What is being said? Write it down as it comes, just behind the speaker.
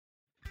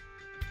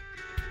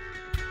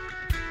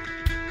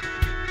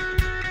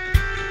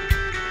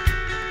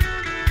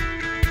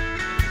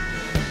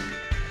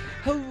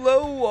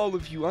all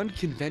of you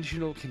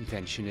unconventional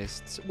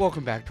conventionists.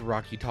 Welcome back to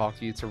Rocky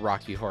Talkie. It's a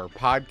Rocky Horror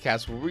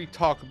podcast where we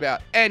talk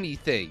about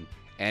anything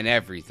and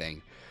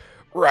everything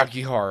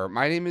Rocky Horror.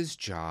 My name is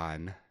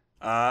John.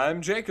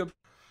 I'm Jacob.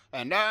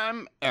 And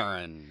I'm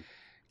Aaron.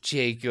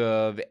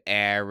 Jacob,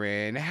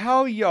 Aaron,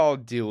 how y'all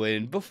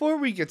doing? Before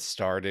we get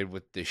started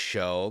with the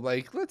show,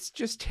 let's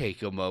just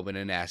take a moment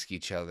and ask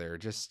each other,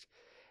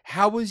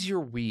 how was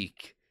your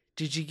week?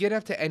 Did you get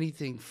up to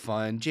anything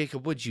fun?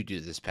 Jacob, what'd you do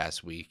this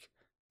past week?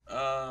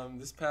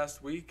 This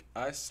past week,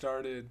 I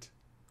started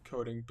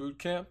coding boot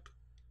camp.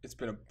 It's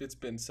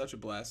been such a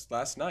blast.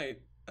 Last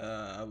night,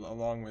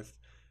 along with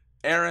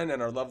Aaron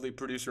and our lovely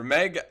producer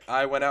Meg,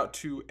 I went out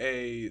to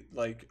a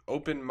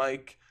open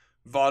mic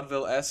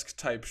vaudeville-esque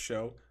type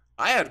show.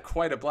 I had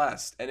quite a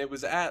blast, and it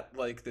was at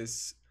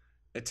this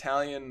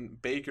Italian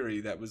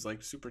bakery that was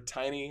super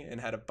tiny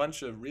and had a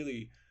bunch of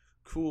really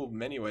cool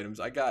menu items.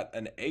 I got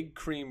an egg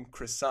cream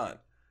croissant,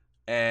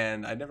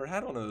 and I never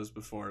had one of those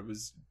before. It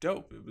was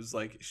dope. It was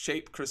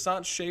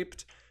croissant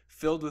shaped,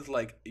 filled with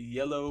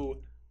yellow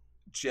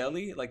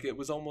jelly. It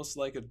was almost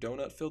like a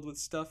donut filled with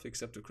stuff,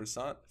 except a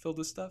croissant filled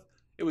with stuff.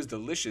 It was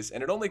delicious,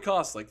 and it only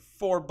cost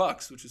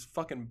 $4, which is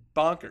fucking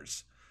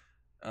bonkers.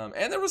 And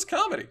there was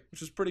comedy,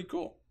 which was pretty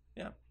cool.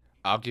 Yeah.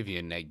 I'll give you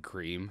an egg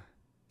cream.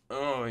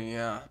 Oh,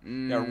 yeah.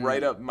 Yeah,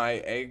 right up my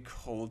egg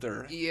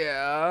holder.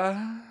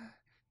 Yeah.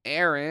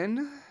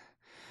 Aaron,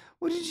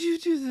 what did you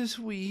do this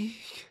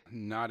week?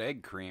 Not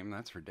egg cream,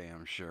 that's for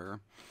damn sure.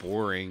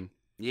 Boring.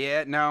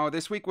 Yeah, no,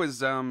 this week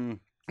was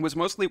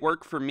mostly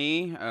work for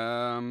me.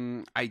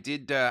 I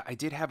did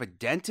have a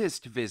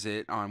dentist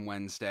visit on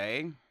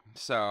Wednesday,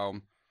 so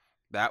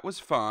that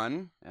was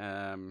fun.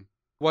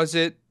 Was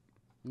it?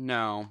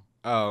 No.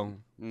 Oh.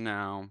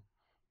 No.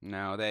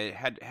 They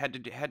had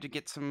to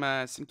get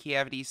some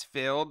cavities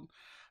filled.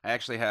 I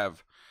actually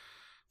have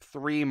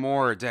 3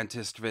 more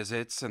dentist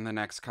visits in the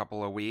next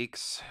couple of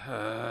weeks.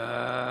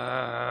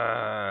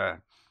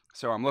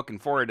 So I'm looking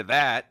forward to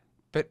that.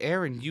 But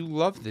Aaron, you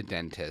love the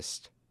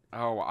dentist.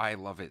 Oh, I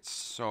love it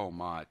so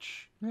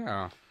much.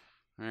 Yeah.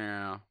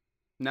 Yeah.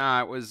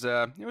 Nah, it was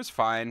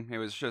fine. It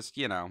was just,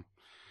 a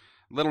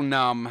little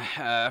numb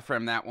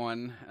from that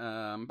one.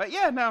 But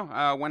yeah,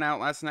 no, went out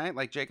last night.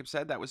 Like Jacob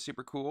said, that was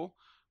super cool.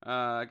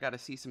 Got to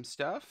see some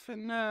stuff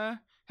and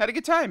had a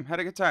good time.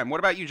 What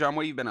about you, John?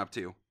 What have you been up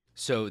to?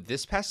 So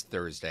this past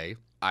Thursday,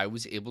 I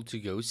was able to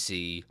go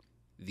see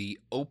the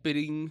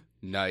opening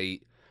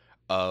night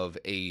of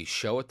a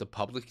show at the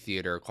Public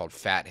Theater called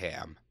Fat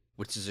Ham,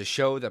 which is a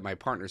show that my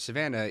partner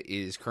Savannah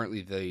is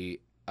currently the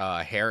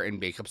hair and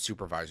makeup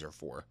supervisor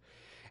for.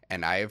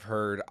 And I have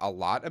heard a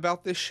lot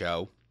about this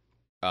show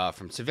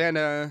from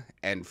Savannah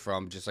and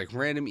from just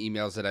random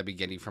emails that I've been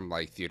getting from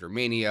Theater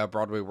Mania,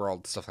 Broadway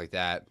World, stuff like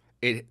that.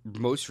 It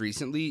most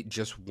recently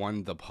just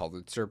won the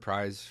Pulitzer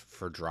Prize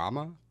for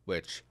Drama,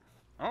 which...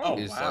 Oh,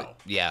 is wow.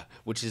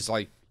 Which is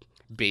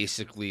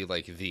basically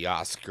the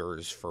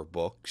Oscars for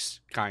books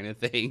kind of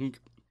thing.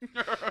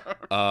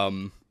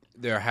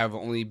 There have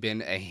only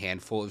been a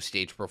handful of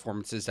stage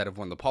performances that have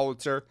won the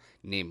Pulitzer,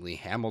 namely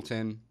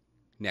Hamilton,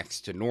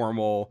 Next to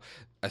Normal,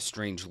 A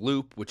Strange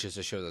Loop, which is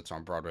a show that's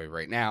on Broadway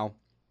right now.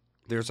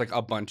 There's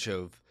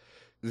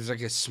there's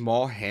a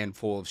small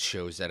handful of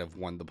shows that have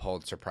won the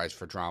Pulitzer Prize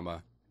for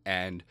Drama,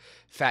 and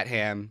Fat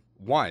Ham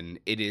won.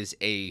 It is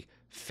a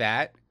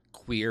fat,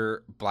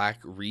 queer, black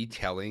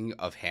retelling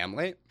of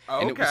Hamlet.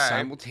 Okay. And it was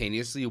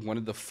simultaneously one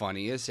of the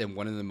funniest and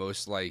one of the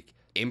most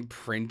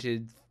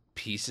imprinted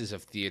pieces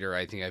of theater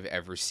I think I've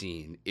ever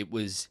seen. It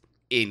was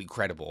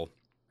incredible.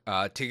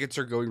 Tickets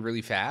are going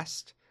really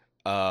fast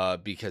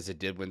because it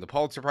did win the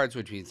Pulitzer Prize,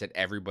 which means that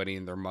everybody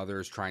and their mother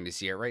is trying to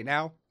see it right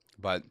now.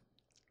 But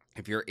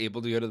if you're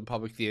able to go to the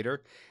Public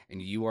Theater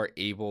and you are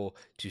able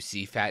to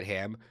see Fat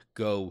Ham,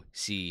 go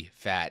see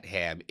Fat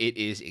Ham. It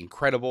is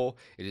incredible.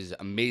 It is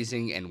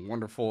amazing and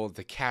wonderful.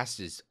 The cast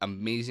is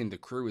amazing. The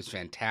crew is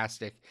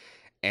fantastic.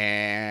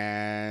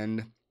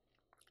 And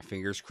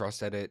fingers crossed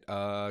that it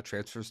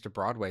transfers to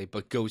Broadway,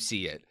 but go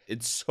see it.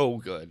 It's so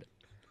good.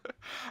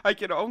 I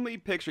can only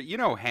picture,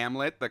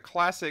 Hamlet, the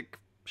classic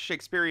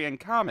Shakespearean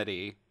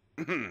comedy.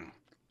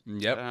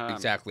 Yep,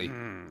 exactly.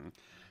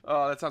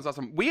 Oh, that sounds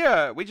awesome. We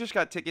just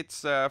got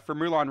tickets for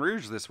Moulin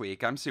Rouge this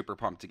week. I'm super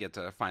pumped to get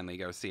to finally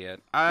go see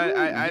it.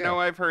 I know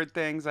I've heard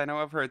things,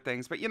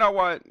 but you know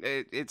what?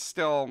 It's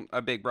still a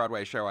big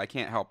Broadway show. I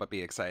can't help but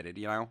be excited,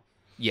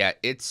 Yeah,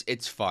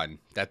 it's fun.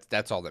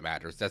 That's all that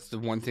matters. That's the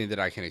one thing that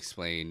I can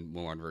explain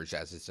Moulin Rouge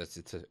as.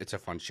 It's a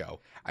fun show.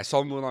 I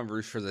saw Moulin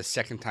Rouge for the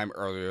second time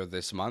earlier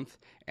this month,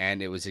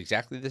 and it was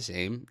exactly the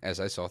same as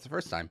I saw it the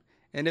first time,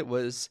 and it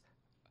was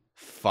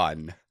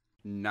fun.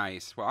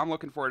 Nice. Well, I'm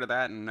looking forward to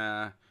that,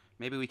 and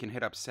maybe we can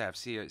hit up Sev,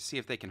 see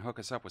if they can hook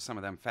us up with some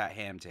of them Fat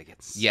Ham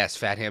tickets. Yes,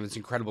 Fat Ham is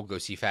incredible. Go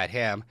see Fat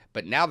Ham.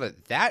 But now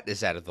that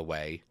is out of the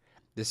way,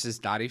 this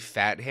is not a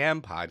Fat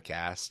Ham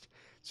podcast.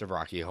 It's a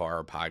Rocky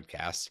Horror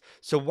podcast.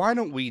 So why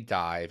don't we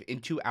dive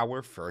into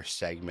our first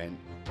segment?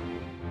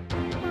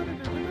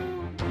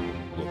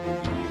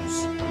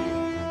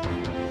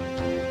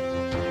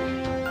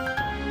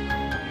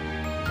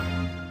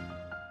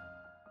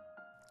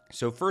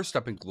 So first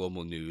up in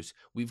global news,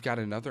 we've got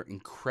another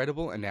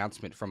incredible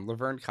announcement from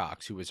Lavere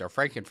Cox, who is our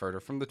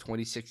Frankenfurter from the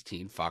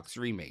 2016 Fox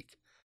remake.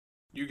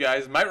 You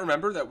guys might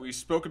remember that we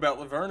spoke about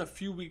Laverne a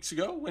few weeks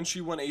ago when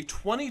she won a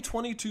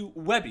 2022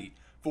 Webby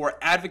for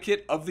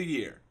Advocate of the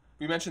Year.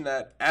 We mentioned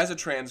that as a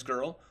trans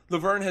girl,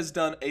 Laverne has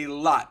done a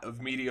lot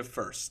of media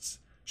firsts.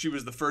 She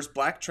was the first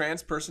black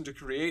trans person to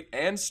create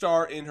and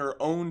star in her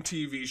own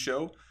TV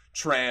show,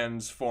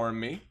 Transform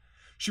Me.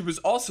 She was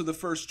also the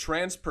first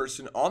trans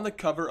person on the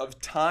cover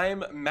of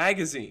Time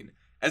magazine,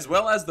 as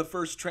well as the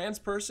first trans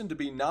person to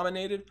be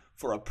nominated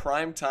for a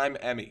Primetime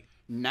Emmy.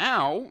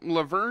 Now,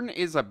 Laverne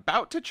is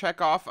about to check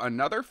off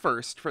another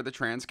first for the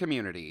trans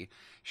community.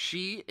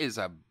 She is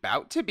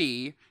about to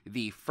be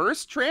the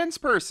first trans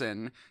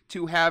person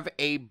to have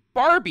a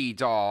Barbie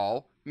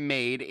doll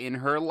made in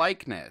her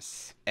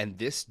likeness. And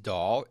this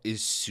doll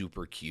is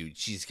super cute.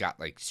 She's got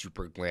like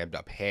super glammed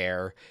up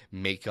hair,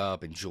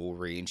 makeup, and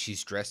jewelry, and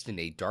she's dressed in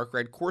a dark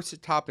red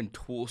corset top and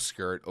tulle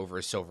skirt over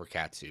a silver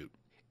catsuit.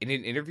 In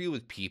an interview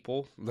with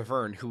People,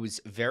 Laverne, who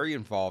was very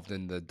involved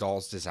in the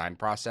doll's design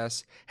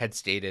process, had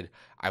stated,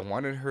 "I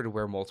wanted her to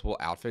wear multiple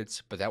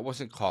outfits, but that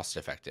wasn't cost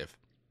effective.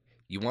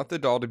 You want the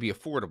doll to be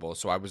affordable,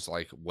 so I was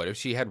like, what if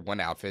she had one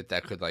outfit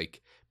that could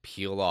like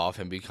peel off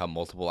and become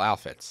multiple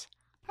outfits?"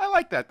 I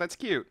like that. That's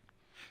cute.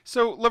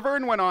 So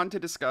Laverne went on to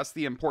discuss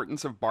the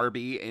importance of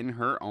Barbie in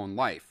her own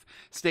life,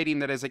 stating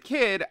that as a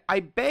kid, I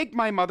begged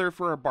my mother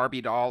for a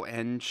Barbie doll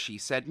and she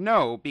said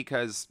no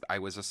because I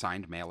was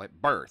assigned male at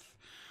birth.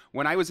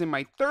 When I was in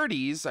my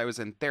 30s, I was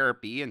in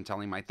therapy and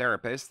telling my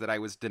therapist that I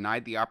was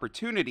denied the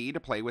opportunity to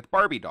play with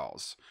Barbie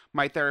dolls.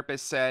 My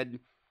therapist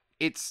said,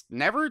 "It's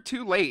never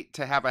too late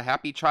to have a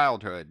happy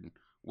childhood.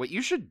 What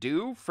you should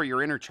do for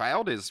your inner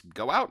child is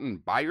go out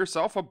and buy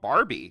yourself a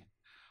Barbie."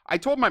 I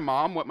told my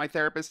mom what my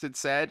therapist had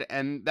said,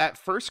 and that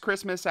first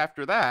Christmas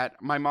after that,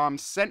 my mom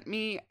sent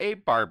me a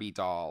Barbie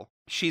doll.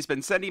 She's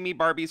been sending me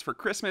Barbies for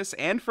Christmas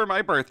and for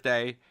my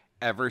birthday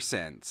ever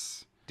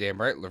since.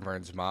 Damn right,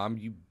 Laverne's mom.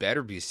 You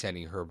better be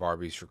sending her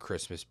Barbies for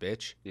Christmas,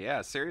 bitch.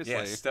 Yeah, seriously.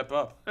 Yeah, step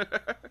up.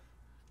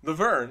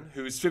 Laverne,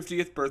 whose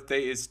 50th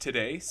birthday is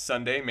today,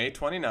 Sunday, May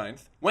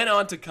 29th, went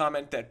on to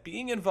comment that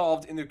being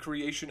involved in the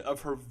creation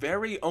of her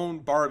very own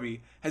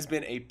Barbie has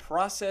been a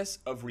process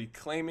of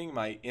reclaiming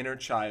my inner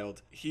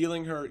child,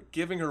 healing her,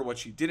 giving her what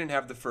she didn't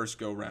have the first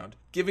go-round,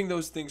 giving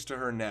those things to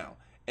her now.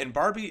 And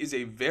Barbie is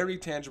a very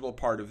tangible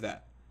part of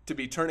that. To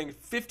be turning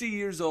 50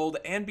 years old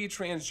and be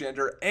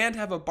transgender and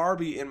have a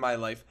Barbie in my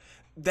life,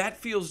 that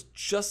feels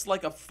just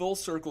like a full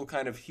circle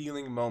kind of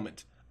healing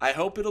moment. I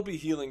hope it'll be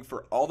healing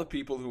for all the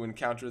people who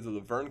encounter the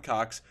Lavere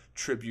Cox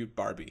tribute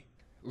Barbie.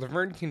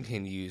 Laverne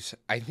continues,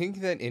 I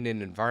think that in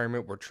an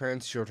environment where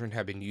trans children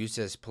have been used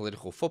as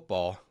political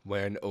football,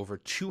 when over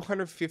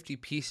 250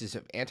 pieces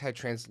of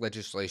anti-trans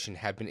legislation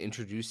have been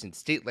introduced in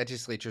state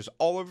legislatures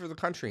all over the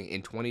country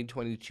in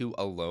 2022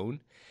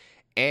 alone,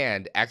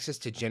 and access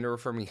to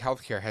gender-affirming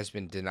healthcare has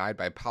been denied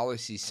by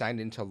policies signed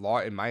into law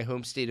in my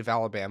home state of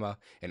Alabama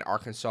and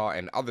Arkansas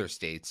and other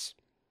states,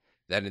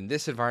 that in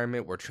this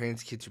environment where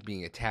trans kids are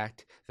being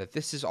attacked, that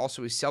this is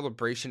also a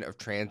celebration of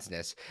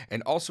transness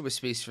and also a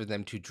space for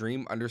them to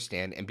dream,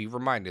 understand, and be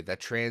reminded that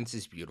trans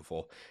is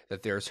beautiful,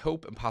 that there is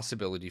hope and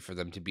possibility for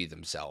them to be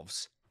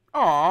themselves.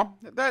 Aw,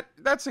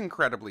 that's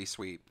incredibly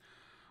sweet.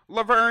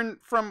 Laverne,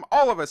 from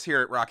all of us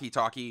here at Rocky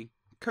Talkie,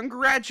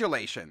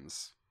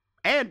 congratulations.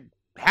 And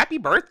happy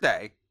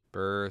birthday.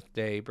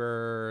 Birthday,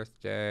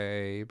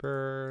 birthday,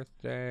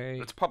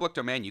 birthday. It's public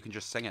domain, you can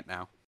just sing it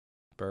now.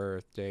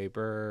 Birthday,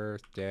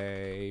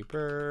 birthday,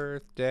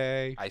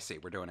 birthday. I see,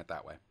 we're doing it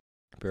that way.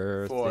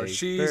 Birthday, For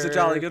she's a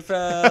jolly good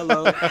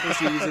fellow. For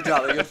she's a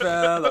jolly good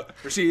fellow.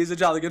 For she's a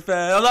jolly good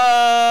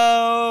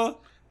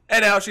fellow.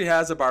 And now she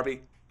has a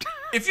Barbie.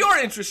 If you're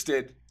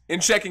interested in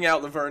checking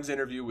out Laverne's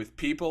interview with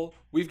People,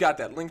 we've got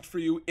that linked for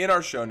you in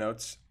our show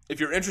notes. If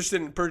you're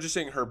interested in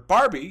purchasing her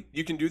Barbie,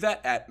 you can do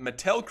that at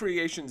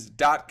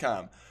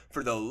mattelcreations.com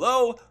for the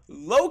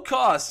low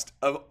cost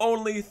of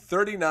only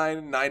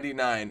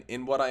 $39.99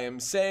 in what I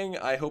am saying,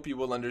 I hope you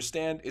will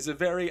understand, is a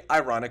very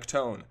ironic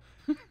tone.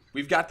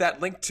 We've got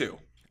that link too.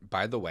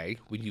 By the way,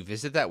 when you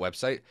visit that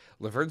website,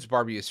 Laverne's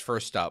Barbie is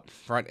first up,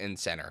 front and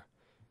center.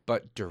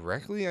 But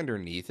directly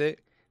underneath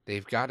it,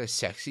 they've got a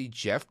sexy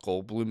Jeff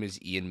Goldblum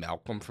as Ian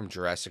Malcolm from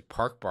Jurassic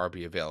Park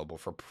Barbie available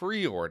for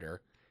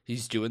pre-order.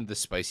 He's doing the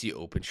spicy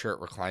open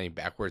shirt reclining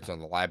backwards on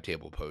the lab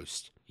table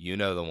post. You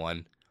know the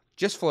one.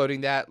 Just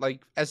floating that,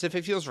 like, as if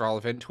it feels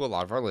relevant to a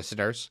lot of our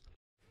listeners.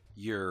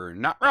 You're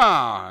not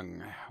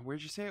wrong.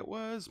 Where'd you say it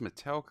was?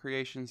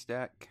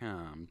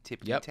 MattelCreations.com.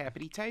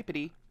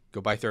 Tippity-tappity-typity. Go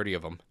buy 30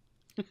 of them.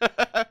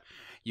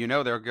 You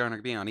know they're going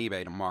to be on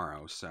eBay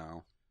tomorrow,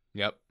 so...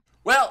 Yep.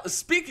 Well,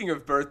 speaking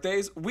of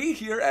birthdays, we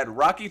here at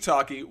Rocky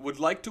Talkie would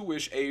like to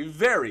wish a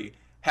very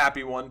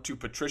happy one to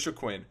Patricia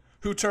Quinn,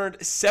 who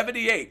turned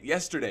 78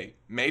 yesterday,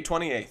 May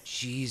 28th.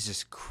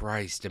 Jesus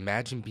Christ,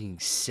 imagine being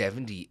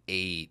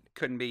 78.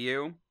 Couldn't be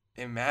you.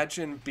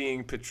 Imagine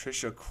being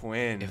Patricia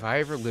Quinn. If I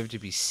ever live to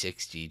be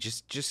 60,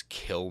 just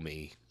kill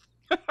me.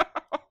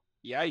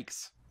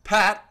 Yikes.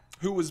 Pat,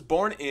 who was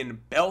born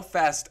in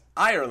Belfast,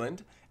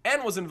 Ireland,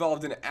 and was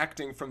involved in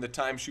acting from the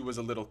time she was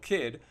a little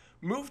kid,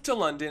 moved to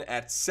London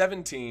at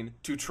 17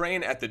 to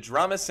train at the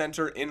Drama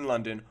Centre in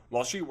London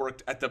while she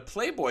worked at the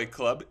Playboy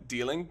Club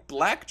dealing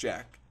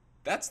blackjack.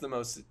 That's the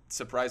most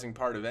surprising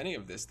part of any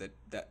of this, that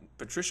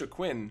Patricia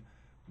Quinn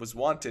was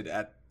wanted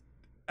at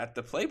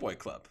the Playboy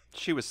Club.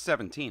 She was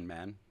 17,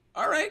 man.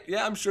 All right,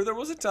 yeah, I'm sure there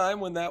was a time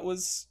when that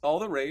was all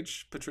the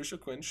rage. Patricia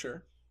Quinn,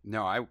 sure.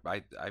 No, I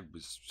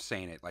was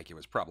saying it like it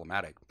was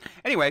problematic.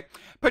 Anyway,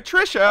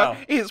 Patricia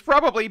is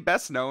probably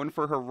best known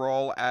for her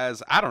role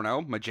as, I don't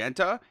know,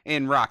 Magenta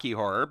in Rocky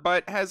Horror,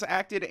 but has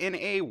acted in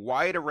a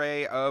wide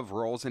array of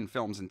roles in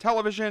films and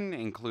television,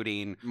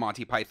 including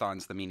Monty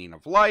Python's The Meaning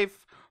of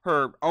Life,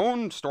 her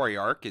own story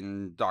arc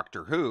in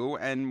Doctor Who,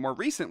 and more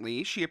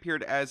recently, she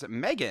appeared as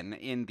Megan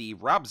in the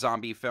Rob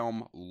Zombie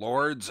film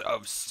Lords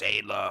of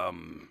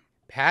Salem.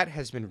 Pat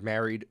has been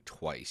married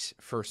twice.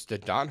 First to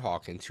Don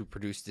Hawkins, who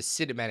produced the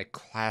cinematic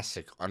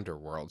classic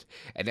Underworld,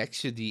 and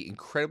next to the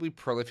incredibly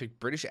prolific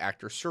British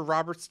actor Sir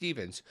Robert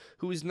Stevens,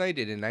 who was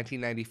knighted in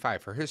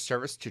 1995 for his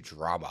service to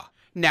drama.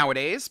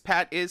 Nowadays,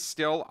 Pat is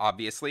still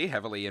obviously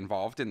heavily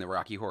involved in the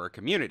Rocky Horror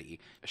community.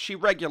 She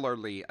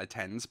regularly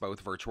attends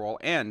both virtual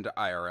and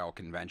IRL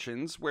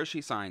conventions, where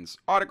she signs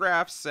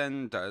autographs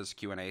and does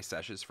Q&A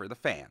sessions for the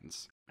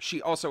fans. She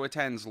also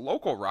attends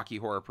local Rocky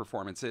Horror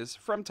performances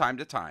from time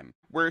to time,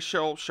 where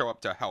she'll show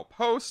up to help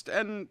host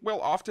and will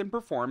often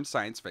perform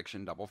science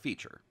fiction double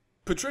feature.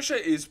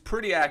 Patricia is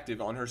pretty active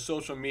on her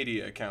social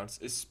media accounts,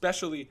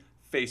 especially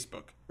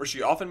Facebook, where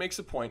she often makes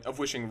a point of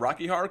wishing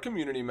Rocky Horror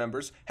community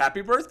members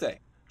happy birthday.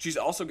 She's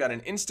also got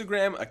an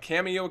Instagram, a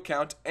Cameo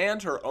account,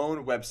 and her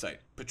own website,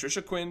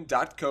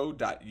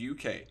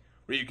 patriciaquinn.co.uk,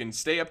 where you can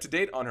stay up to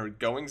date on her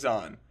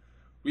goings-on.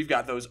 We've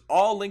got those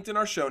all linked in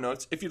our show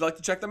notes if you'd like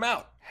to check them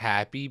out.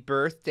 Happy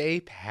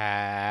birthday,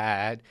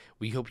 Pat.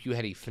 We hope you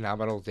had a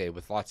phenomenal day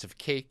with lots of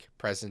cake,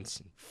 presents,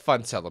 and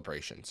fun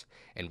celebrations.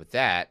 And with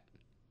that,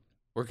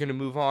 we're going to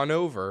move on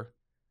over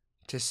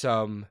to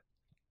some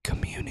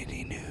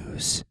community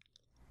news.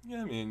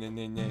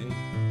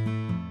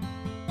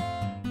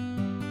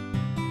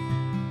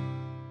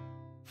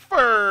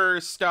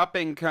 First up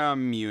in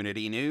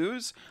community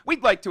news,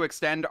 we'd like to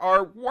extend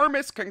our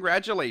warmest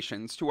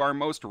congratulations to our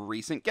most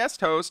recent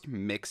guest host,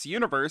 Mix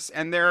Universe,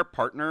 and their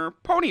partner,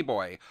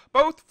 Ponyboy,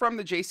 both from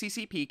the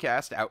JCCP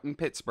cast out in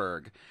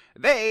Pittsburgh.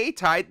 They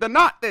tied the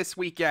knot this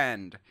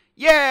weekend.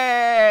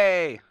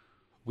 Yay!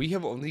 We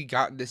have only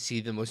gotten to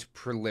see the most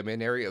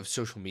preliminary of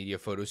social media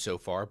photos so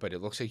far, but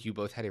it looks like you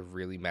both had a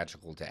really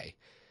magical day.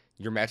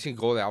 Your matching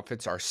gold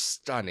outfits are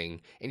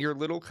stunning, and your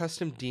little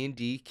custom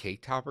D&D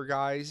cake topper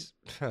guys,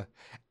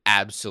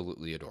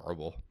 absolutely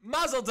adorable.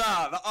 Mazel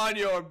tov on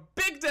your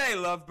big day,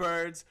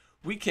 lovebirds!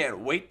 We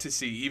can't wait to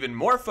see even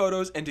more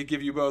photos and to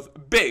give you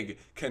both big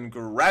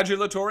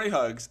congratulatory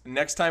hugs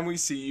next time we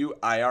see you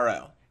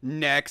IRL.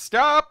 Next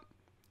up,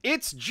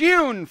 it's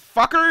June,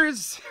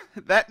 fuckers!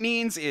 That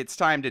means it's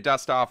time to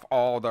dust off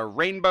all the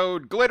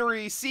rainbowed,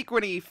 glittery,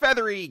 sequiny,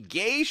 feathery,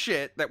 gay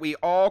shit that we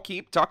all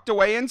keep tucked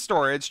away in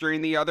storage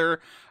during the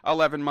other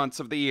 11 months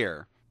of the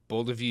year.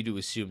 Bold of you to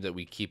assume that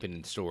we keep it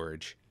in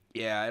storage.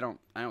 Yeah, I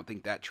don't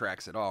think that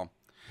tracks at all.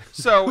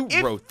 So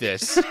Who wrote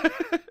this?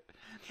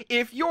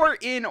 If you're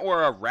in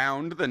or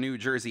around the New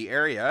Jersey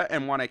area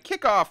and want to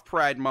kick off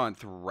Pride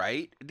Month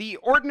right, the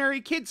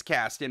Ordinary Kids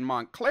cast in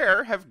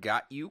Montclair have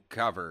got you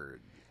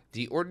covered.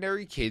 The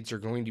Ordinary Kids are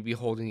going to be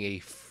holding a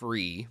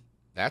free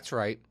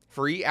outdoor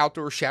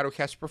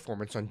Shadowcast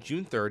performance on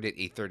June 3rd at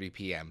 8:30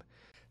 p.m.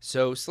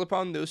 So slip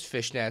on those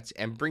fishnets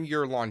and bring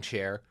your lawn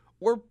chair,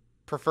 or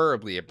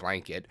preferably a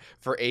blanket,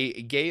 for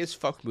a gay as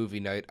fuck movie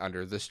night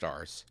under the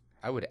stars.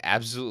 I would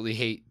absolutely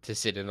hate to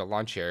sit in a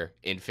lawn chair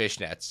in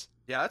fishnets.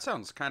 Yeah, that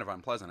sounds kind of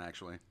unpleasant,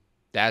 actually.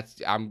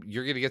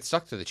 You're going to get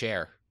stuck to the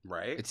chair.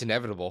 Right? It's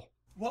inevitable.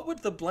 What would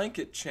the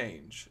blanket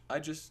change? I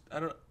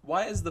don't.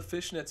 Why is the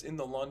fishnets in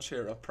the lawn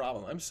chair a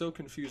problem? I'm so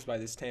confused by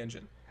this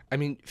tangent. I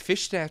mean,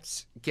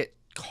 fishnets get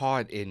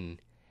caught in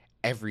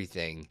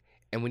everything.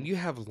 And when you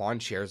have lawn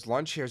chairs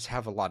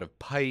have a lot of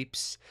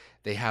pipes.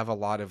 They have a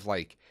lot of,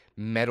 like,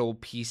 metal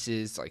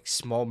pieces, like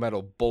small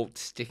metal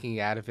bolts sticking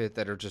out of it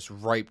that are just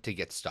ripe to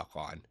get stuck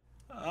on.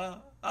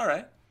 All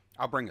right.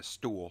 I'll bring a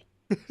stool.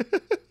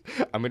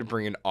 I'm going to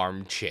bring an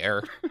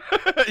armchair.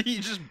 You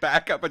just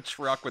back up a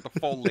truck with a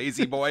full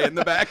lazy boy in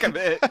the back of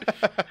it.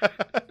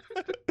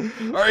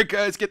 All right,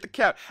 guys, get the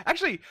couch.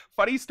 Actually,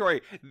 funny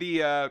story.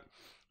 The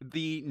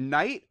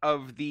night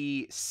of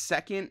the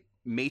second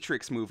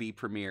Matrix movie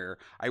premiere,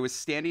 I was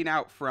standing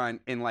out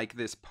front in like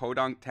this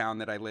podunk town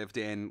that I lived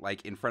in,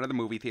 like in front of the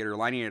movie theater,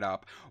 lining it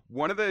up.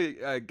 One of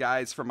the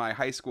guys from my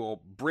high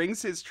school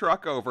brings his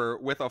truck over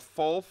with a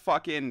full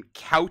fucking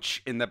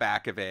couch in the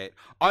back of it,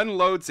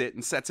 unloads it,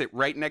 and sets it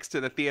right next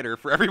to the theater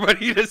for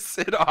everybody to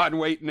sit on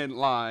waiting in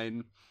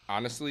line.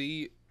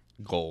 Honestly,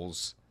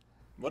 goals.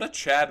 What a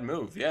Chad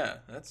move, yeah.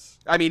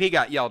 I mean, he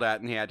got yelled at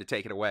and he had to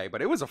take it away,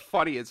 but it was a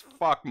funny as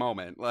fuck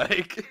moment,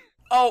 like...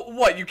 Oh,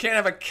 what? You can't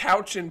have a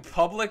couch in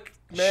public,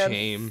 man?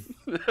 Shame.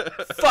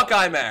 Fuck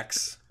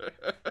IMAX.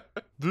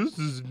 This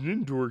is an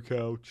indoor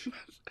couch.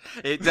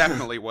 It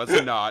definitely was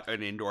not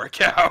an indoor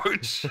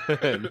couch.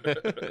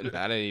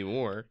 Not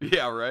anymore.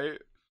 Yeah, right?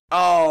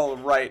 All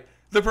right.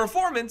 The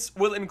performance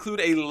will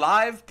include a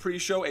live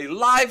pre-show, a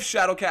live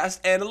Shadowcast,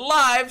 and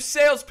live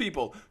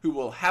salespeople who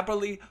will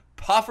happily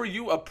offer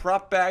you a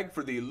prop bag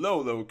for the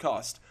low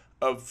cost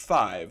of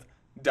 $5.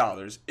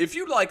 If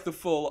you'd like the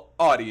full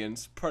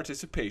audience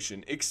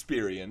participation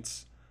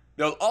experience.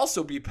 They'll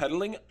also be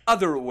peddling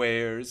other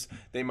wares.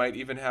 They might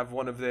even have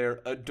one of their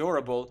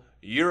adorable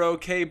 "You're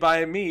Okay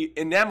by Me"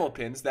 enamel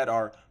pins that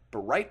are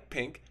bright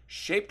pink,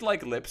 shaped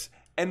like lips,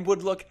 and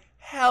would look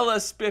hella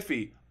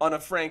spiffy on a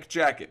Frank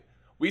jacket.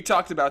 We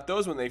talked about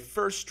those when they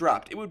first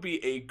dropped. It would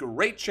be a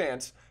great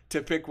chance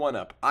to pick one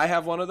up. I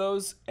have one of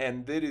those,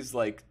 and it is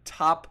like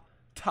top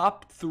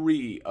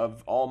 3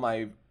 of all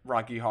my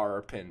Rocky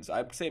Horror pins.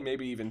 I'd say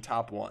maybe even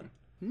top 1.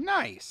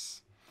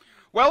 Nice.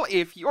 Well,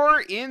 if you're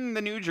in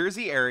the New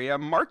Jersey area,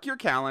 mark your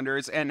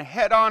calendars and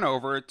head on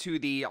over to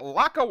the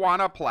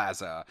Lackawanna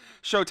Plaza.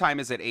 Showtime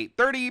is at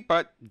 8:30,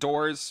 but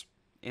doors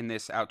in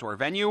this outdoor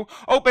venue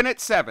open at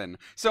 7.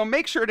 So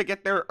make sure to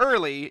get there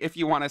early if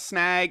you want to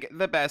snag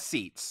the best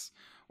seats,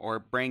 or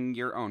bring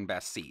your own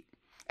best seat.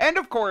 And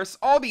of course,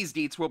 all these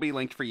deets will be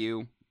linked for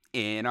you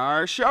in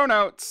our show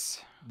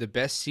notes. The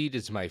best seat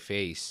is my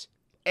face.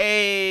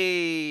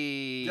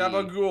 Hey!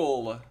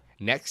 Gabagool.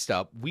 Next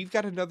up, we've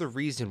got another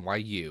reason why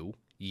you,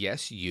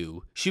 yes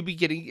you, should be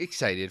getting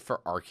excited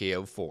for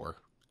RKO 4.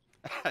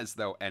 As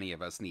though any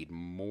of us need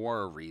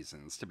more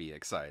reasons to be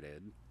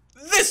excited.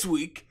 This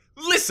week,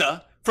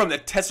 Lissa from the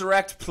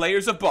Tesseract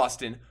Players of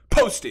Boston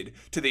posted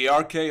to the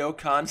RKO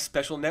Con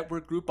Special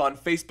Network group on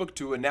Facebook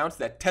to announce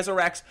that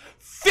Tesseract's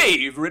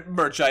favorite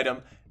merch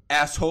item,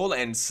 asshole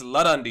and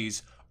slut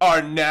undies,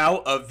 are now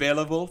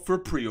available for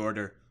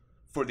pre-order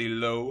for the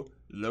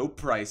low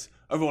price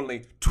of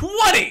only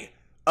 20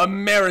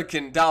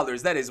 American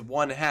dollars. That is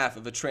 1/2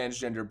 of a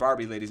transgender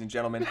Barbie, ladies and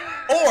gentlemen,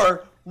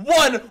 or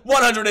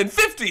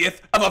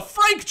 1/150th of a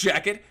Frank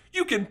jacket.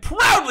 You can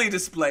proudly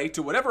display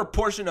to whatever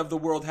portion of the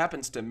world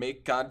happens to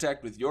make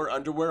contact with your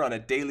underwear on a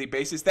daily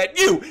basis that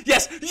you,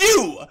 yes,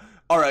 you,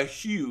 are a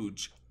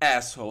huge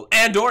asshole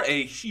and or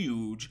a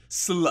huge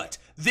slut.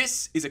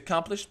 This is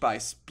accomplished by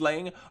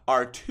splaying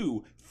our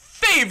 2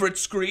 favorite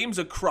screams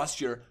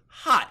across your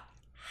hot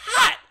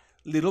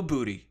little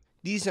booty.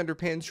 These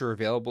underpants are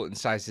available in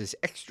sizes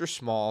extra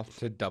small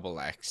to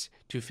XXX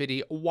to fit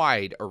a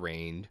wide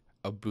array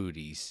of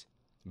booties.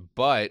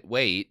 But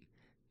wait,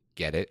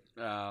 get it?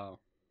 Oh.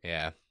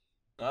 Yeah.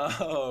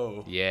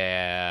 Oh.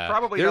 Yeah.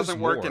 Probably There's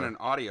doesn't work in more. an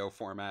audio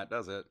format,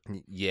 does it?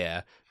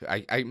 Yeah.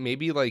 I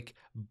maybe like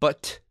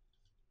but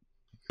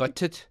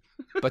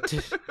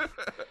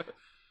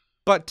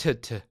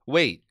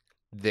wait.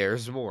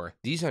 There's more.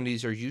 These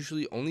undies are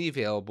usually only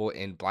available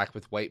in black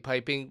with white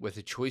piping with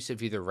a choice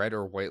of either red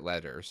or white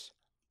letters.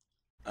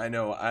 I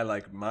know I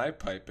like my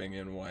piping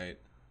in white.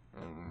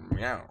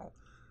 Meow.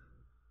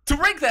 To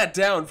break that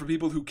down for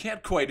people who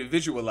can't quite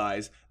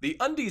visualize, the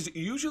undies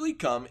usually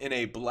come in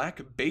a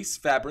black base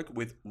fabric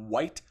with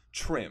white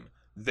trim.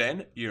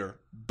 Then your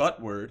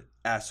butt word,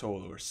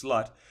 asshole or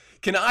slut,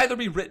 can either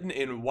be written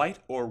in white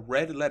or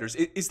red letters.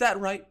 Is that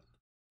right?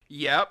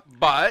 Yep,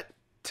 but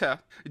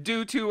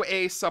due to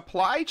a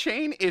supply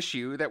chain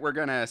issue that we're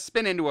gonna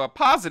spin into a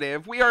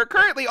positive, we are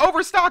currently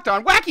overstocked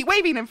on wacky,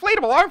 waving,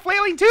 inflatable, arm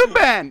flailing tube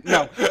band.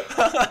 No,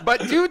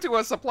 but due to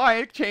a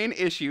supply chain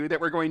issue that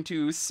we're going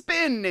to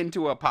spin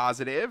into a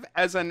positive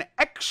as an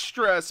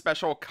extra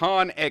special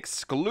con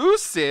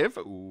exclusive,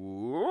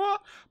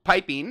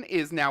 piping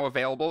is now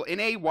available in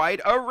a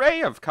wide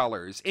array of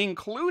colors,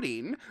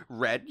 including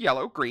red,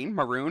 yellow, green,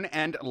 maroon,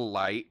 and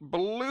light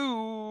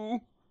blue.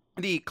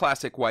 The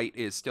classic white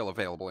is still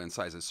available in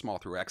sizes small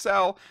through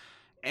XL,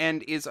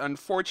 and is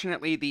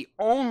unfortunately the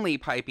only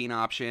piping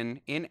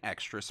option in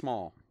extra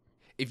small.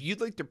 If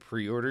you'd like to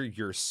pre-order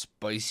your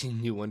spicy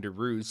new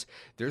Underoos,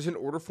 there's an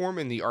order form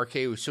in the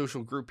RKO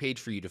social group page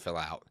for you to fill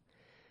out.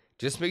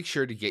 Just make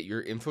sure to get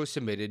your info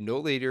submitted no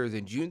later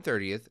than June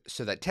 30th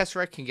so that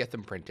Tesseract can get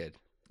them printed.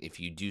 If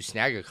you do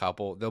snag a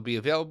couple, they'll be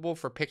available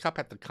for pickup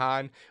at the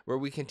con, where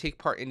we can take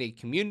part in a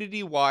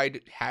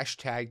community-wide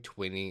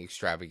 #twinning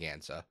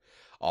extravaganza.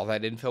 All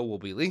that info will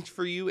be linked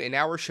for you in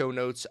our show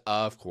notes,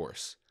 of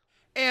course.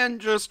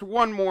 And just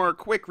one more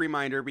quick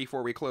reminder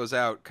before we close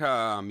out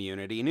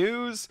community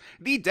news.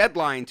 The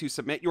deadline to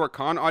submit your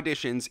con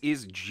auditions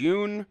is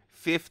June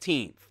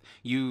 15th.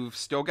 You've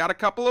still got a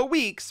couple of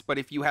weeks, but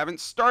if you haven't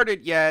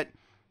started yet,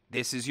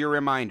 this is your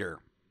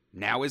reminder.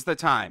 Now is the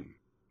time.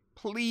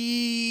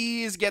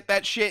 Please get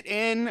that shit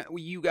in.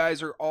 You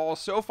guys are all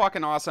so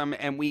fucking awesome,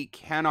 and we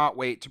cannot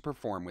wait to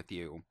perform with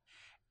you.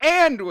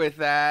 And with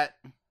that,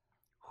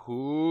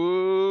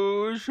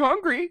 who's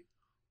hungry?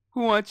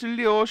 Who wants a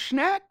little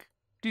snack?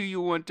 Do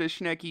you want a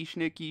snacky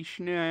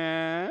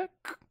snack?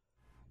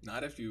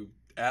 Not if you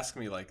ask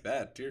me like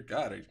that. Dear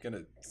God,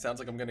 sounds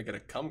like I'm gonna get a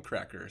cum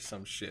cracker or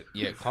some shit.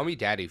 Yeah, call me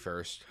daddy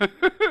first.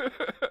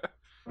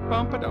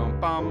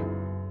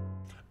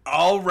 Bum-ba-dum-bum.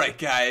 All right,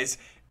 guys,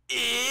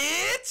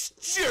 it's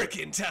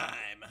jerkin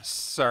time.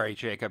 Sorry,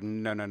 Jacob.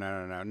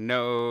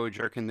 No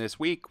jerking this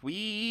week.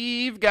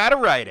 We've got a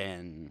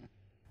write-in.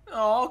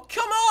 Oh,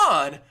 come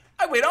on!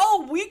 I wait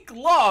all week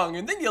long,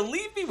 and then you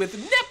leave me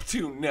with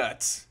Neptune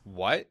nuts.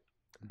 What?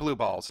 Blue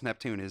balls.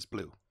 Neptune is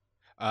blue.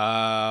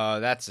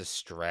 That's a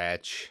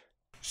stretch.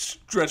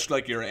 Stretched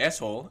like your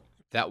asshole.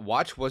 That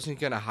watch wasn't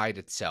gonna hide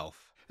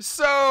itself.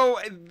 So,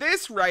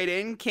 this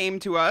write-in came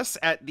to us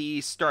at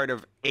the start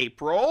of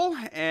April,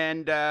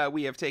 and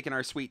we have taken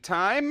our sweet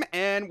time,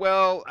 and,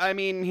 well, I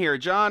mean, here,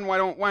 John, why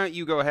don't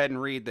you go ahead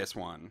and read this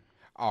one?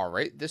 All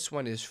right, this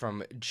one is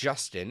from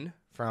Justin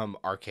from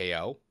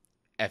RKO,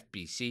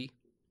 FBC,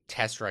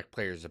 Test Rec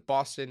Players of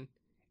Boston,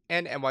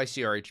 and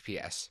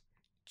NYCRHPS.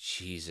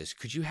 Jesus,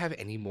 could you have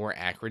any more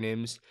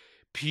acronyms?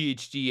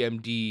 PhD,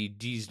 MD,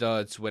 D's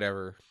nuts,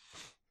 whatever.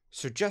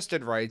 So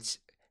Justin writes,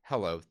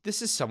 hello,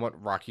 this is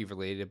somewhat Rocky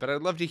related, but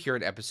I'd love to hear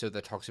an episode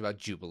that talks about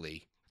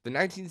Jubilee, the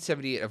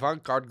 1978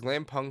 avant-garde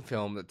glam punk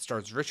film that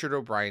stars Richard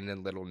O'Brien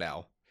and Little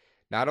Nell.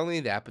 Not only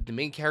that, but the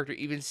main character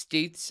even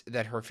states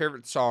that her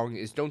favorite song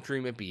is Don't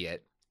Dream It Be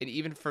It, an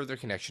even further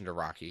connection to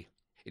Rocky.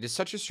 It is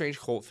such a strange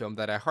cult film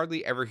that I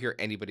hardly ever hear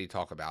anybody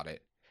talk about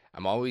it.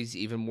 I'm always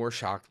even more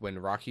shocked when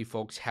Rocky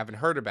folks haven't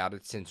heard about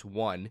it since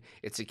 1.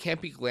 It's a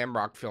campy glam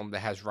rock film that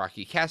has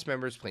Rocky cast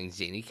members playing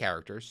zany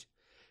characters.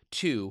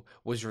 2.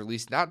 Was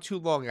released not too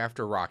long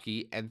after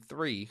Rocky. And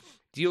 3.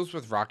 Deals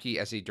with Rocky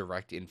as a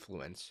direct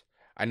influence.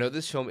 I know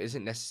this film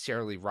isn't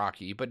necessarily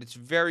Rocky, but it's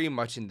very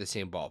much in the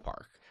same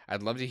ballpark.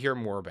 I'd love to hear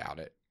more about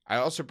it. I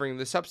also bring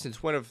this up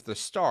since one of the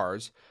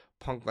stars,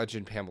 punk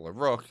legend Pamela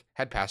Rook,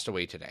 had passed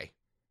away today.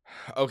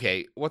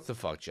 Okay, what the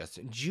fuck,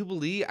 Justin?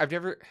 Jubilee? I've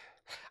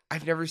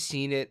never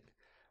seen it.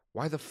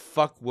 Why the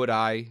fuck would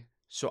I?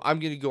 So I'm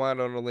going to go out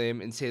on a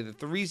limb and say that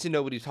the reason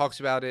nobody talks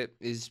about it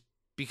is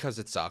because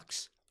it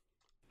sucks.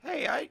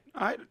 Hey,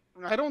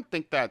 I don't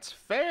think that's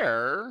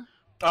fair.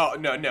 Oh,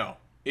 no.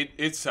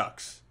 It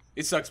sucks.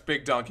 It sucks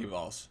big donkey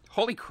balls.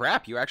 Holy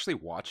crap, you actually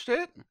watched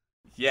it?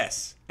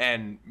 Yes,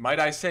 and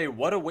might I say,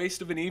 what a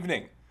waste of an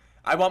evening.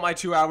 I want my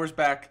 2 hours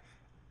back.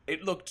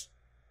 It looked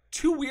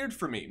too weird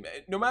for me,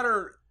 no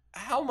matter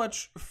how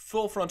much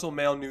full frontal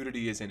male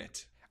nudity is in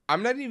it.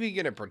 I'm not even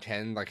going to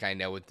pretend like I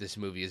know what this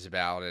movie is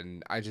about,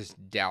 and I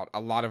just doubt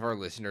a lot of our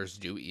listeners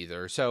do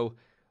either, so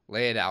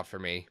lay it out for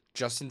me.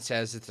 Justin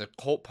says it's a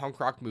cult punk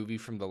rock movie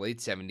from the late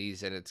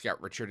 70s, and it's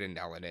got Richard and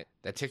Nell in it.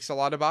 That ticks a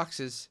lot of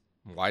boxes.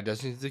 Why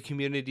doesn't the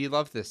community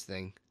love this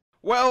thing?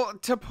 Well,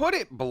 to put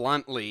it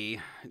bluntly,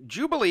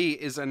 Jubilee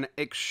is an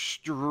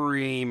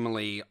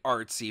extremely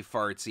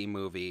artsy-fartsy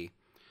movie.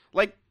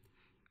 Like,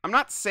 I'm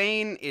not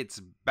saying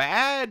it's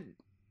bad.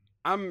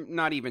 I'm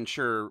not even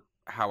sure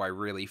how I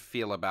really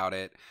feel about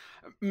it.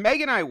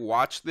 Meg and I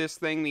watched this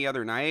thing the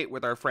other night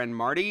with our friend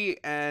Marty,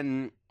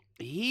 and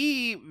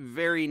he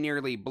very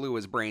nearly blew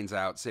his brains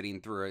out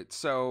sitting through it.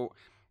 So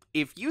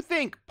if you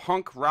think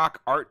punk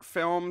rock art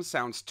film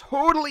sounds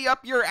totally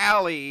up your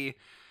alley,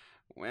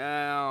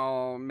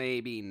 well,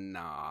 maybe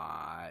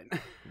not.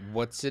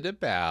 What's it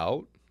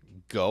about?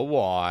 Go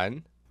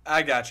on.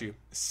 I got you.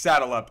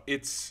 Saddle up.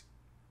 It's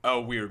a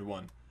weird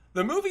one.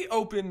 The movie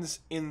opens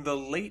in the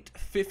late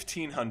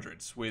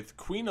 1500s with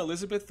Queen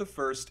Elizabeth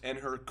I and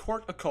her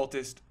court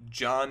occultist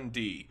John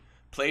Dee,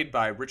 played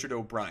by Richard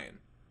O'Brien.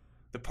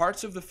 The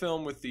parts of the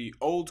film with the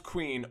old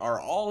queen are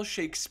all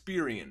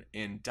Shakespearean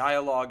in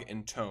dialogue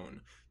and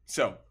tone.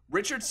 So,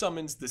 Richard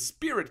summons the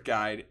spirit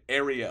guide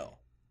Ariel.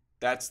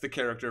 That's the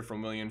character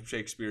from William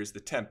Shakespeare's The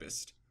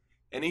Tempest.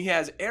 And he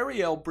has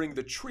Ariel bring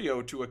the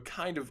trio to a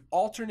kind of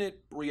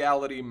alternate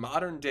reality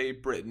modern-day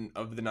Britain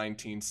of the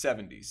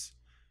 1970s.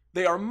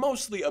 They are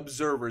mostly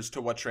observers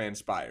to what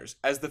transpires,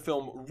 as the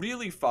film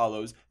really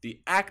follows the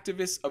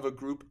activists of a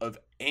group of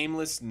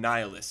aimless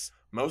nihilists,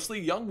 mostly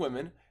young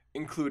women,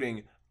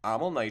 including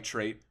amyl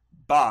nitrate,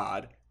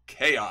 Bod,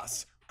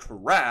 Chaos,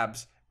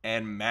 Crabs,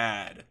 and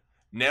Mad.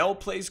 Nell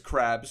plays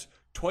Crabs,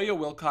 Toya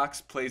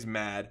Wilcox plays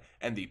Mad,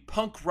 and the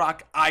punk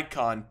rock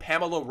icon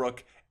Pamela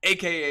Rook,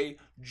 aka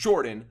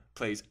Jordan,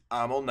 plays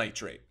amyl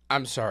nitrate.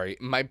 I'm sorry,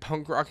 my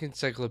punk rock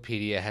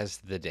encyclopedia has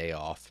the day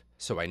off.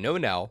 So I know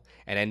Nell,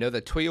 and I know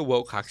that Toya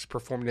Wilcox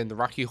performed in the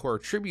Rocky Horror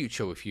Tribute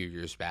Show a few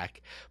years back,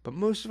 but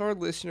most of our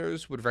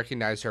listeners would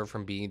recognize her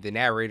from being the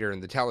narrator in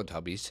the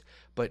Teletubbies.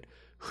 But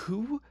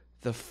who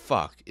the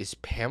fuck is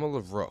Pamela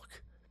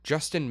Rook?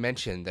 Justin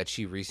mentioned that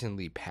she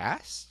recently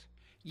passed?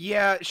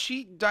 Yeah,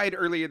 she died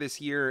earlier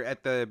this year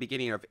at the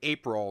beginning of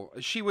April.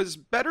 She was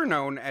better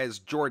known as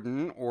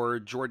Jordan or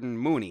Jordan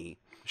Mooney.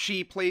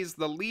 She plays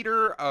the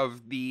leader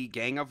of the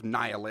gang of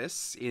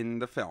nihilists in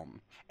the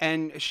film.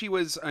 And she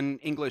was an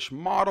English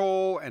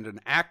model and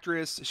an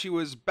actress. She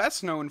was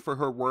best known for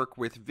her work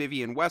with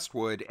Vivienne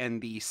Westwood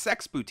and the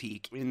Sex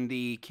Boutique in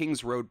the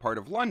King's Road part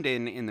of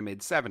London in the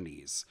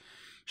mid-70s.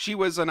 She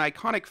was an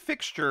iconic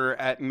fixture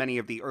at many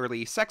of the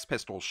early Sex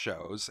Pistols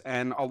shows,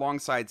 and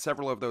alongside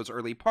several of those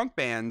early punk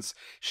bands,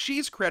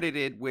 she's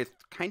credited with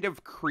kind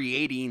of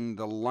creating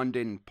the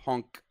London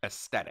punk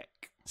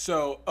aesthetic.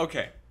 So,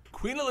 okay,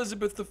 Queen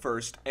Elizabeth I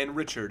and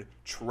Richard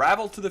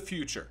travel to the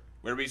future,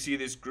 where we see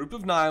this group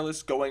of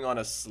nihilists going on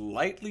a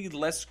slightly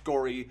less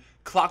gory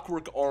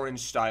Clockwork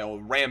Orange-style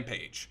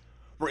rampage.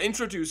 We're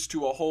introduced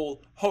to a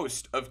whole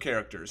host of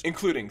characters,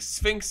 including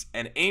Sphinx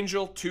and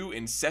Angel, two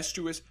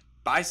incestuous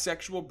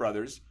bisexual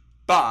brothers,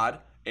 Bod,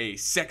 a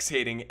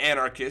sex-hating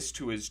anarchist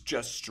who has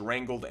just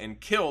strangled and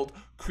killed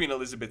Queen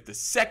Elizabeth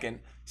II,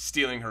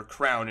 stealing her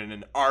crown in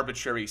an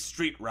arbitrary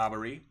street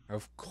robbery.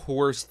 Of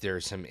course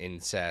there's some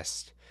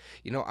incest.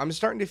 You know, I'm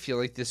starting to feel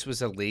like this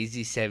was a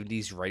lazy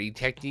 70s writing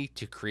technique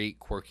to create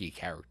quirky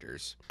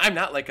characters. I'm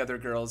not like other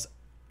girls.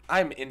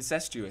 I'm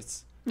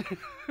incestuous.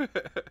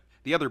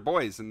 The other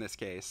boys in this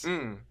case.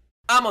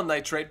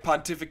 Ammonite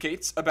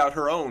pontificates about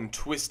her own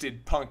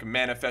twisted punk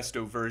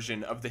manifesto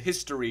version of the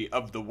history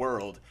of the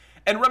world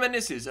and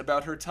reminisces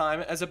about her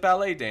time as a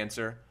ballet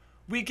dancer.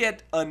 We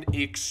get an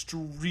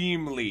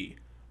extremely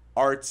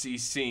artsy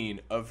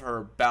scene of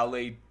her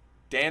ballet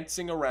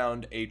dancing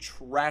around a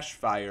trash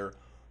fire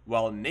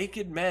while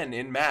naked men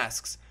in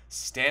masks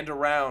stand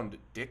around,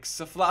 dicks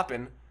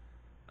a-floppin'.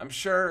 I'm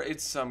sure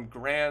it's some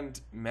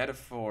grand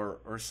metaphor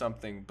or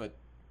something, but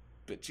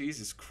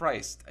Jesus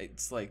Christ,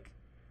 it's like,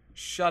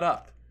 shut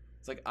up.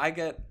 It's like I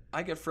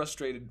get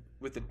frustrated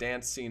with the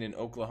dance scene in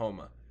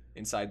Oklahoma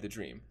inside the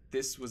dream.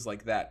 This was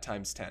like that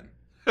times 10.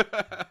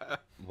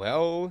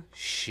 Well,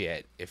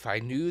 shit. If I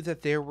knew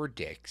that there were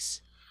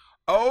dicks.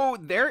 Oh,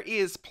 there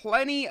is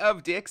plenty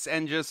of dicks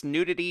and just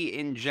nudity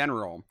in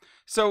general.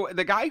 So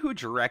the guy who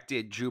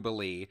directed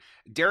Jubilee,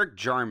 Derek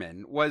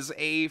Jarman, was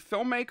a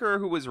filmmaker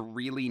who was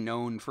really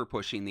known for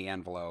pushing the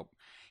envelope.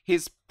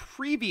 His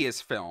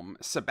previous film,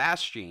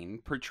 Sebastian,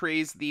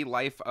 portrays the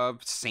life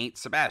of Saint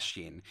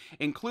Sebastian,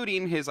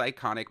 including his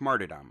iconic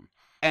martyrdom.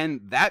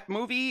 And that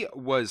movie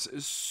was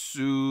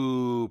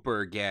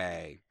super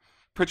gay.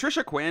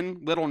 Patricia Quinn,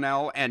 Little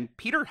Nell, and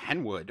Peter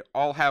Henwood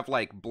all have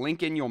like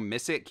blink and you'll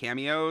miss it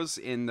cameos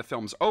in the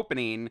film's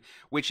opening,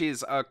 which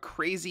is a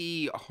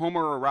crazy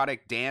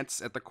homoerotic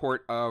dance at the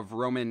court of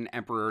Roman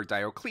Emperor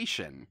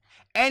Diocletian.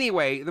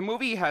 Anyway, the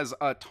movie has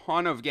a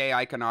ton of gay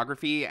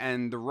iconography,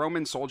 and the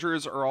Roman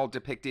soldiers are all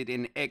depicted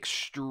in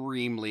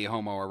extremely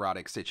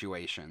homoerotic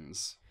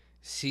situations.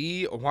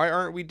 See, why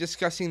aren't we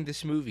discussing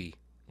this movie?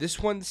 This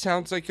one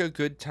sounds like a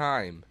good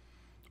time.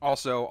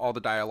 Also, all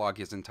the dialogue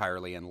is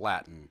entirely in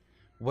Latin.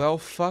 Well,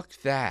 fuck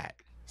that.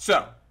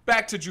 So,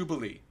 back to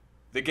Jubilee.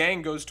 The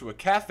gang goes to a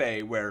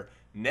cafe where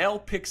Nell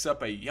picks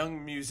up a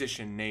young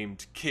musician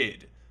named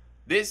Kid.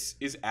 This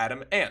is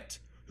Adam Ant,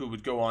 who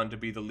would go on to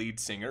be the lead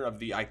singer of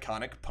the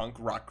iconic punk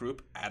rock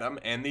group Adam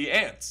and the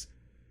Ants,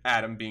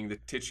 Adam being the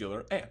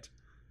titular ant.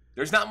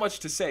 There's not much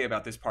to say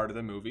about this part of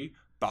the movie.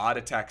 Bod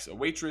attacks a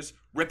waitress,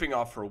 ripping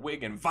off her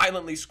wig, and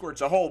violently squirts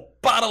a whole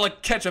bottle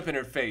of ketchup in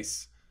her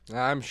face.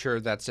 I'm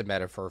sure that's a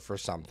metaphor for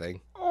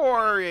something.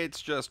 Or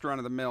it's just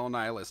run-of-the-mill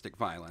nihilistic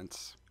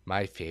violence.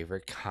 My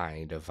favorite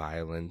kind of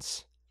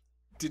violence.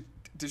 Did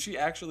she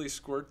actually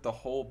squirt the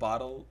whole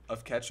bottle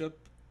of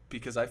ketchup?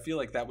 Because I feel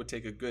like that would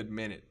take a good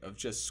minute of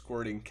just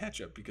squirting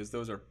ketchup, because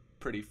those are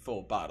pretty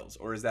full bottles.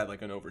 Or is that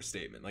like an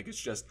overstatement? Like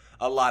it's just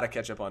a lot of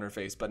ketchup on her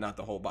face, but not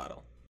the whole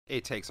bottle.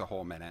 It takes a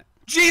whole minute.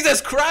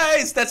 Jesus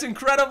Christ, that's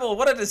incredible.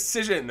 What a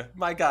decision.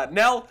 My God.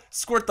 Nell,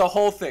 squirt the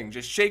whole thing.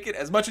 Just shake it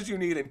as much as you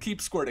need and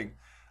keep squirting.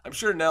 I'm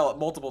sure Nell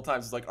multiple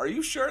times is like, "Are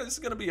you sure this is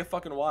gonna be a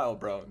fucking while,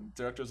 bro?" And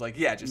the director's like,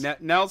 "Yeah, just."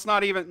 Nell's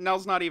not even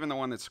the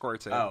one that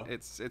squirts it. Oh.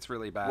 It's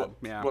really bad.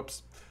 Yeah.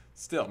 Whoops.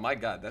 Still, my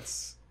God,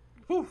 that's.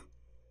 Whew.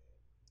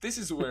 This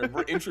is where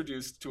we're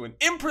introduced to an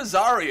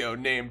impresario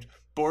named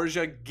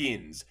Borja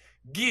Gins.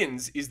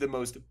 Gins is the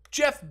most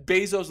Jeff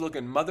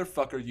Bezos-looking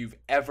motherfucker you've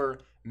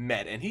ever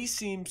met, and he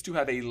seems to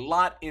have a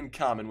lot in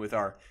common with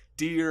our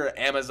dear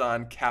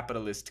Amazon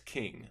capitalist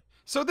king.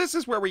 So this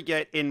is where we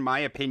get, in my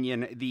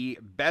opinion, the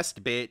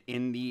best bit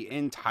in the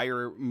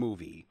entire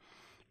movie.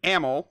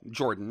 Amel,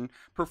 Jordan,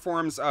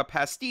 performs a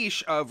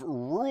pastiche of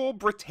rural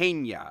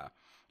Britannia.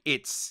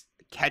 It's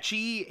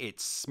catchy,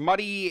 it's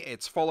smutty,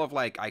 it's full of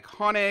like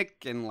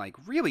iconic and like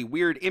really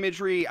weird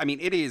imagery. I mean,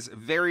 it is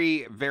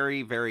very,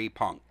 very, very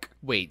punk.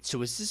 Wait,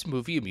 so is this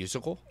movie a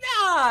musical?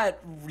 Not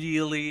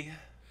really.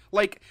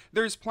 Like,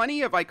 there's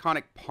plenty of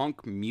iconic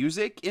punk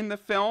music in the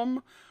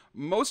film.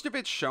 Most of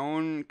it's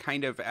shown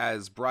kind of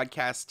as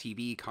broadcast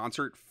TV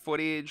concert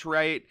footage,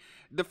 right?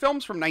 The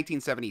film's from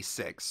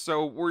 1976,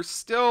 so we're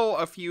still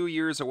a few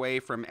years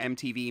away from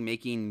MTV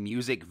making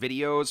music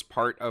videos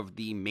part of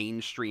the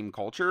mainstream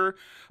culture,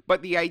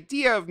 but the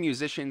idea of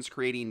musicians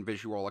creating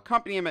visual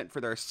accompaniment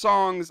for their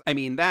songs, I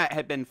mean, that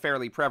had been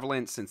fairly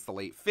prevalent since the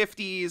late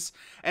 50s,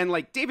 and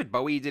like David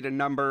Bowie did a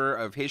number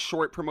of his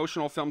short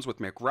promotional films with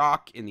Mick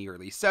Rock in the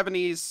early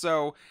 70s,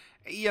 so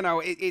you know,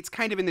 it's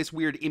kind of in this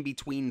weird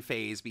in-between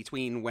phase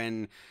between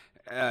when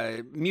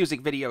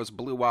music videos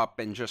blew up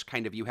and just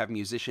kind of you have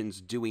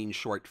musicians doing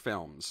short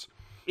films.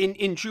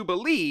 In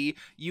Jubilee,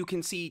 you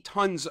can see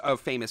tons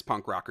of famous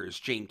punk rockers.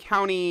 Jane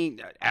County,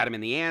 Adam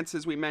and the Ants,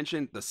 as we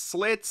mentioned, the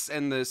Slits,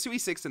 and the Suey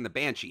Six and the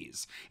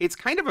Banshees. It's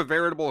kind of a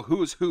veritable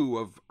who's who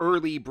of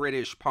early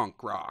British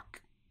punk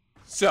rock.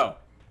 So,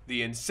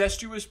 the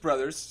incestuous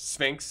brothers,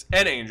 Sphinx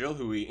and Angel,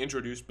 who we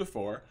introduced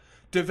before,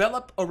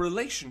 develop a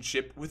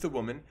relationship with a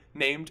woman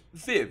named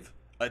Viv,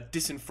 a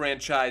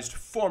disenfranchised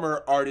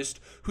former artist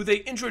who they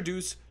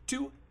introduce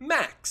to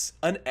Max,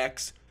 an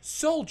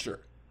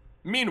ex-soldier.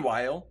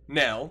 Meanwhile,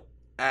 Nell,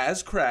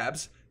 as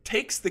Krabs,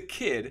 takes the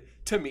kid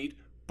to meet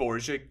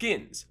Borgia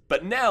Gins,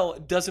 but Nell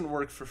doesn't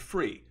work for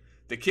free.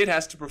 The kid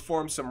has to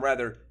perform some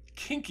rather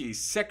kinky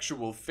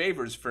sexual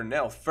favors for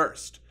Nell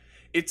first.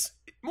 It's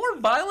more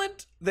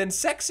violent than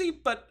sexy,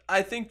 but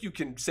I think you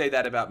can say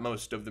that about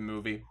most of the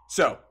movie.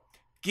 So,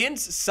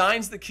 Gins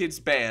signs the kid's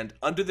band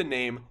under the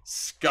name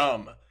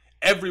Scum.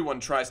 Everyone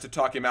tries to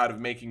talk him out of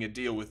making a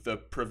deal with the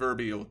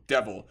proverbial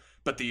devil,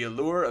 but the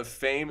allure of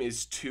fame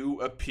is too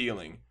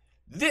appealing.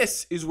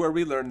 This is where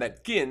we learn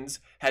that Gins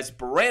has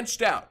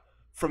branched out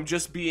from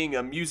just being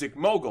a music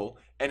mogul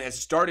and has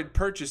started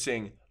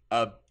purchasing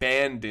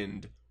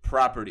abandoned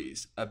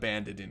properties,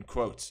 abandoned in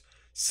quotes,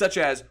 such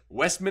as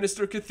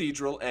Westminster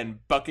Cathedral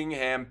and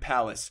Buckingham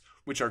Palace,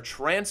 which are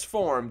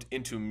transformed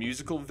into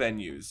musical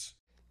venues.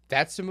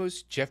 That's the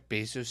most Jeff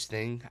Bezos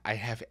thing I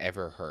have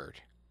ever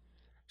heard.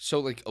 So,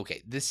 like,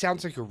 okay, this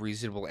sounds like a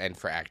reasonable end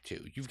for Act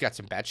 2. You've got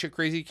some batshit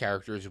crazy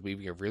characters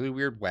weaving a really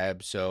weird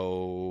web,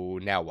 so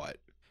now what?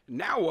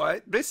 Now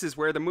what? This is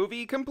where the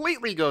movie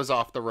completely goes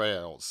off the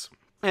rails.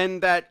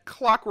 And that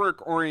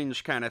Clockwork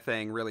Orange kind of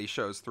thing really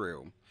shows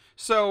through.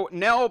 So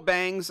Nell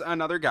bangs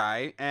another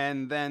guy,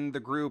 and then the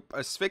group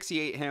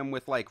asphyxiate him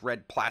with, like,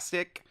 red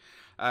plastic.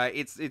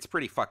 It's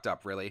pretty fucked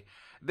up, really.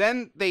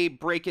 Then they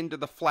break into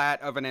the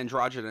flat of an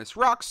androgynous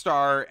rock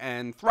star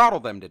and throttle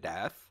them to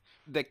death.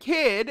 The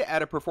kid,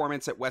 at a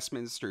performance at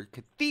Westminster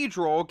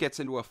Cathedral, gets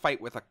into a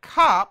fight with a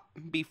cop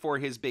before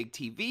his big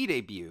TV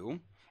debut.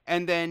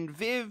 And then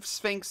Viv,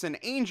 Sphinx, and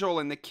Angel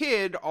and the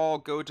kid all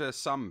go to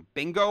some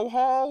bingo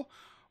hall,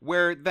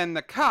 where then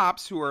the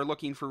cops, who are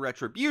looking for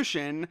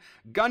retribution,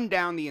 gun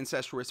down the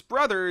incestuous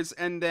brothers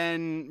and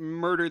then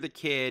murder the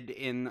kid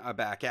in a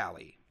back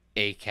alley.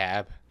 A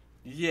cab.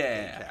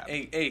 Yeah,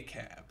 a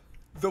cab.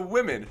 The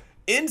women,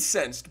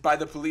 incensed by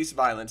the police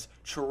violence,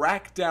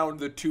 track down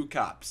the two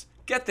cops.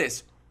 Get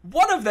this,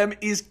 one of them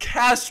is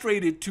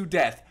castrated to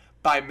death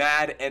by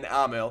Mad and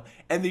Amel,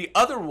 and the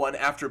other one,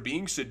 after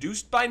being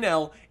seduced by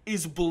Nell,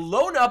 is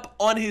blown up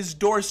on his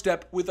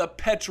doorstep with a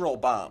petrol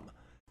bomb.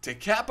 To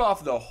cap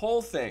off the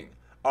whole thing,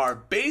 our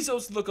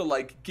Bezos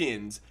lookalike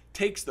Gins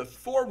takes the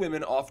four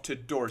women off to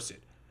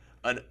Dorset,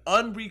 an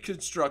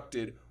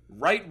unreconstructed,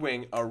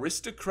 right-wing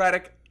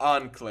aristocratic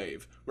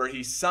enclave where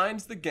he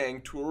signs the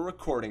gang to a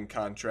recording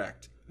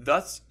contract,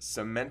 thus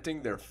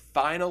cementing their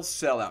final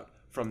sellout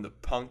from the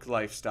punk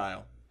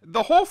lifestyle.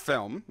 The whole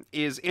film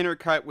is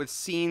intercut with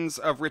scenes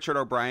of Richard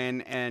O'Brien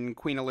and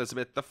Queen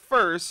Elizabeth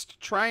I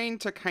trying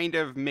to kind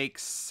of make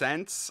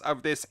sense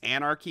of this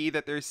anarchy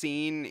that they're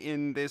seeing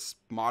in this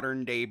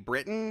modern-day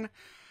Britain.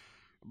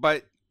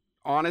 But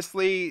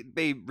honestly,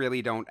 they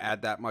really don't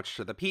add that much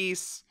to the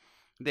piece.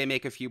 They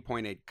make a few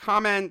pointed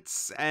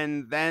comments,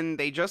 and then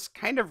they just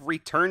kind of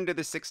return to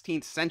the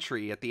 16th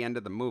century at the end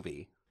of the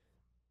movie.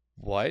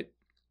 What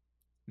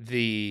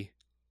the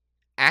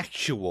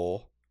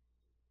actual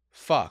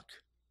fuck?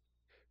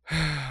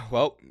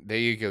 Well, there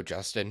you go,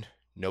 Justin.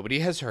 Nobody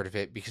has heard of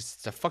it because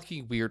it's a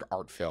fucking weird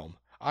art film.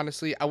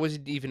 Honestly, I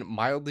wasn't even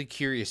mildly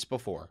curious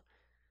before.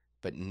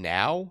 But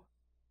now?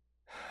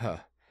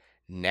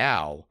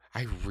 Now,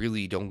 I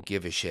really don't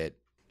give a shit.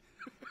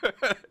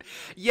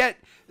 Yet,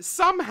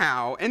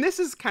 somehow, and this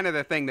is kind of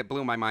the thing that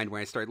blew my mind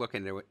when I started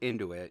looking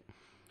into it,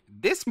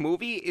 this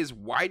movie is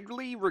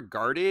widely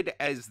regarded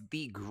as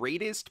the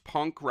greatest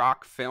punk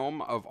rock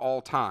film of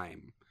all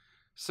time.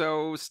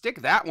 So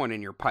stick that one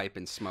in your pipe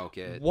and smoke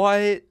it.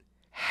 What?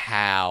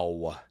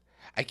 How?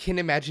 I can't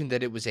imagine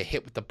that it was a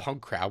hit with the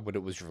punk crowd when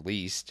it was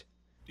released.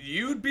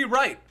 You'd be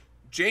right.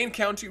 Jane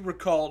County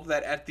recalled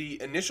that at the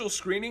initial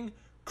screening,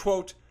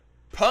 quote,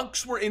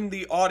 punks were in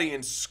the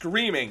audience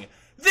screaming,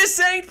 "This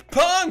ain't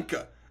punk!"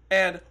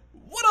 and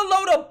 "What a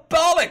load of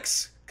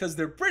bollocks!" because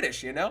they're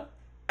British, you know?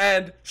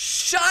 And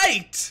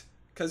 "shite!"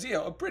 because, you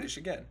know, British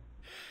again.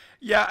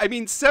 Yeah, I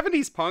mean,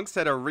 70s punks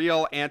had a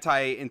real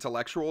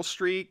anti-intellectual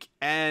streak,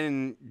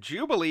 and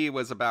Jubilee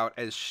was about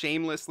as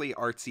shamelessly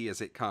artsy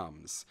as it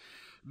comes.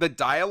 The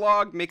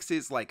dialogue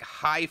mixes, like,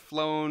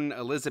 high-flown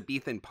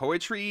Elizabethan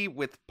poetry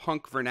with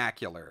punk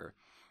vernacular.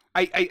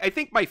 I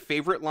think my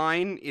favorite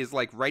line is,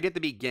 like, right at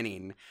the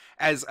beginning.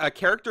 As a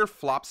character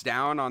flops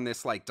down on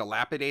this, like,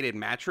 dilapidated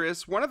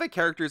mattress, one of the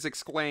characters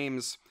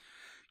exclaims,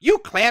 "You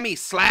clammy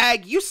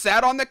slag, you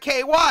sat on the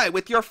KY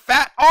with your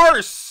fat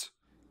arse!"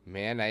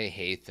 Man, I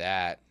hate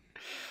that.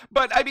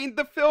 But, I mean,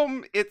 the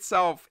film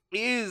itself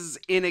is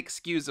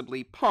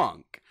inexcusably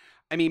punk.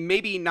 I mean,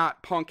 maybe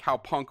not punk how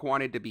punk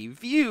wanted to be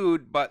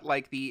viewed, but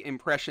like the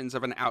impressions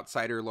of an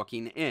outsider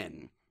looking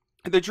in.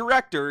 The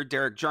director,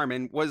 Derek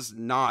Jarman, was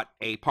not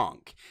a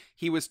punk.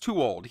 He was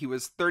too old. He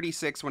was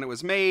 36 when it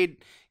was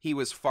made. He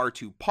was far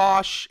too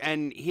posh,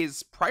 and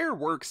his prior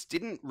works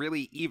didn't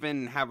really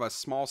even have a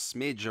small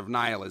smidge of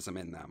nihilism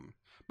in them.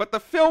 But the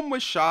film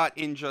was shot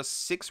in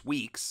just 6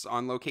 weeks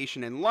on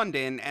location in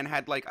London and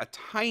had like a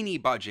tiny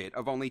budget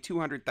of only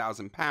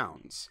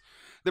 £200,000.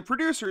 The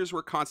producers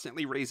were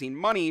constantly raising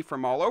money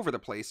from all over the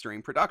place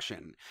during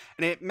production,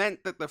 and it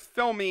meant that the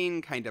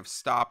filming kind of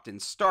stopped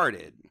and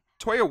started.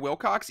 Toya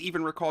Wilcox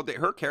even recalled that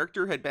her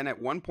character had been at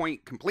one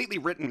point completely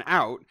written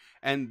out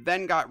and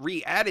then got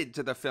re-added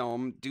to the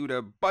film due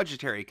to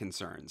budgetary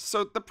concerns.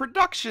 So the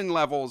production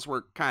levels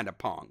were kind of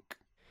punk.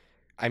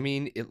 I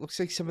mean, it looks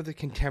like some of the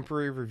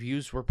contemporary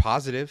reviews were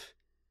positive.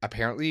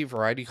 Apparently,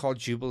 Variety called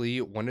Jubilee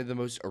one of the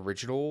most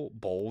original,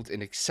 bold,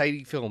 and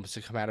exciting films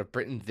to come out of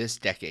Britain this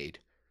decade.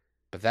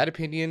 But that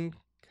opinion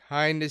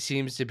kinda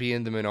seems to be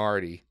in the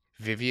minority.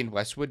 Vivienne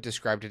Westwood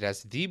described it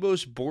as the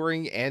most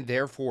boring and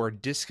therefore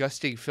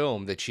disgusting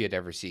film that she had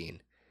ever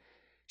seen.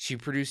 She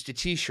produced a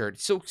t-shirt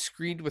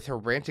silk-screened with her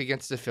rant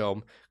against the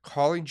film,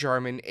 calling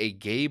Jarman a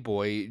gay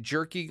boy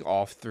jerking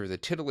off through the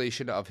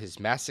titillation of his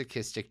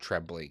masochistic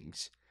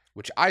tremblings,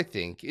 which I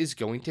think is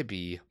going to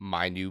be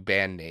my new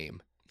band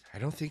name. I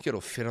don't think it'll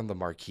fit on the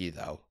marquee,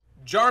 though.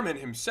 Jarman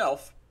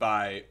himself,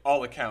 by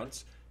all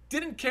accounts,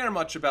 didn't care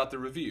much about the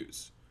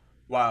reviews.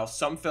 While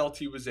some felt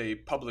he was a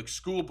public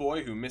school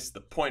boy who missed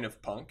the point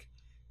of punk,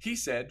 he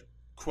said,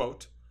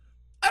 quote,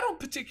 "I don't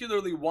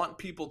particularly want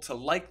people to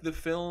like the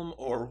film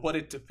or what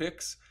it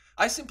depicts.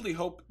 I simply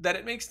hope that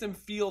it makes them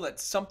feel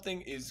that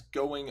something is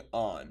going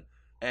on."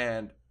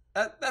 And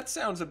that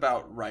sounds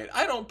about right.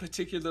 I don't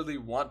particularly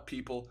want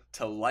people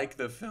to like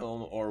the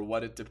film or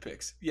what it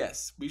depicts.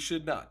 Yes, we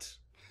should not.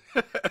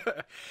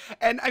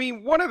 And I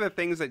mean, one of the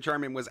things that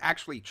Jarman was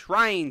actually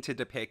trying to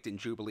depict in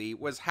Jubilee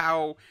was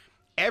how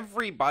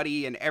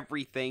everybody and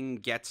everything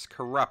gets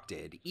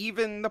corrupted,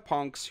 even the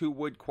punks who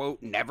would,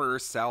 quote, never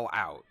sell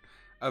out.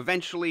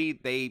 Eventually,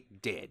 they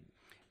did.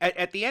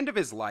 At the end of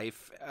his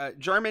life,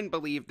 Jarman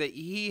believed that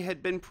he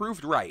had been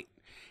proved right.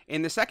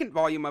 In the second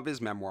volume of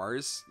his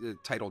memoirs,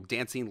 titled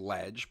Dancing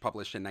Ledge,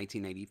 published in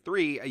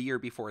 1993, a year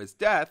before his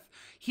death,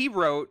 he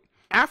wrote,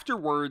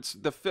 "Afterwards,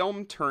 the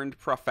film turned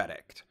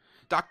prophetic.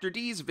 Dr.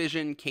 D's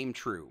vision came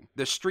true.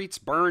 The streets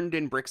burned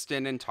in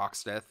Brixton and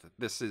Toxteth."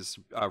 This is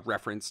a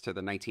reference to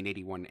the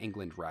 1981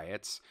 England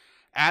riots.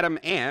 Adam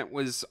Ant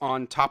was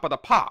on top of the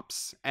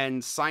pops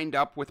and signed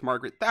up with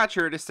Margaret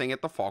Thatcher to sing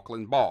at the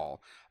Falkland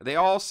Ball. They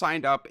all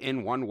signed up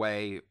in one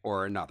way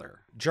or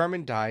another.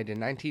 Jarman died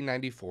in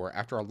 1994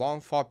 after a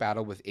long-fought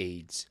battle with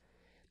AIDS.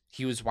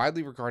 He was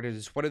widely regarded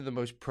as one of the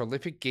most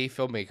prolific gay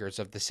filmmakers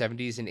of the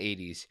 70s and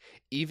 80s,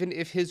 even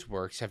if his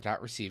works have not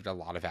received a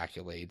lot of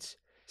accolades.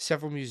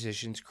 Several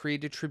musicians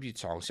created tribute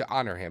songs to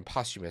honor him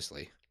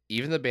posthumously.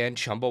 Even the band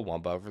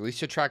Chumbawamba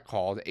released a track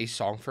called A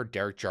Song for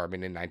Derek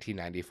Jarman in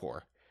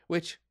 1994,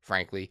 which,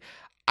 frankly,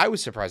 I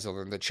was surprised to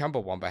learn that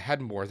Chumbawamba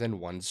had more than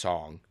one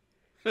song.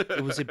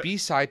 It was a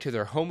B-side to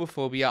their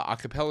Homophobia a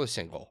cappella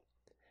single,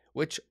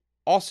 which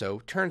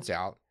also turns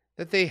out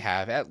that they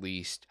have at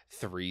least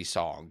 3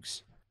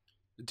 songs.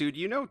 Dude,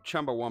 you know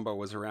Chumbawamba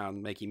was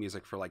around making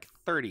music for like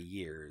 30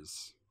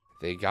 years.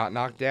 They got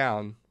knocked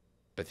down,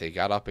 but they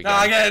got up again. No,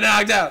 I get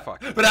knocked out,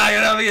 Fuck. but I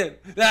get up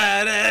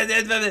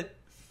again.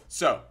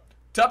 So,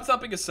 tub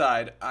thumping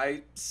aside,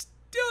 I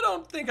still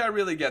don't think I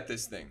really get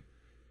this thing.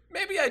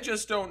 Maybe I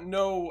just don't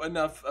know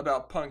enough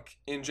about punk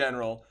in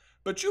general,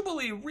 but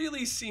Jubilee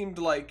really seemed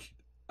like,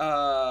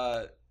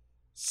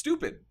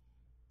 stupid.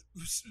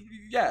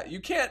 Yeah, you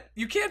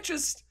can't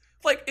just,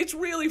 like, it's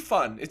really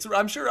fun.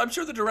 I'm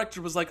sure the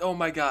director was like, "Oh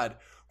my god,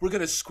 we're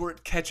gonna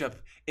squirt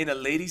ketchup in a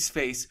lady's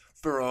face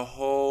for a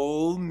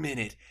whole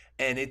minute,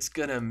 and it's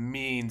gonna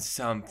mean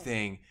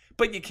something."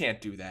 But you can't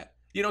do that.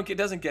 It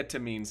doesn't get to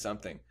mean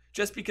something.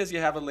 Just because you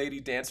have a lady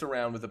dance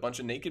around with a bunch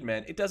of naked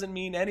men, it doesn't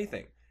mean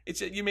anything.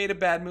 You made a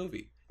bad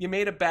movie. You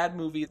made a bad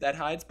movie that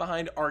hides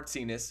behind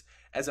artsiness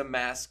as a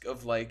mask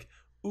of like,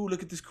 "Ooh,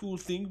 look at this cool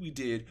thing we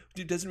did.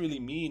 It doesn't really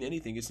mean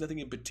anything. It's nothing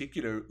in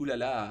particular. Ooh la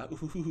la.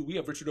 Ooh, we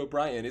have Richard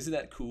O'Brien. Isn't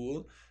that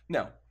cool?"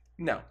 No,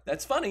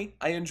 that's funny.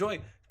 I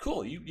enjoy.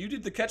 Cool. You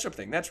did the ketchup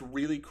thing. That's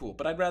really cool.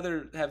 But I'd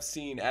rather have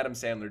seen Adam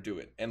Sandler do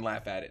it and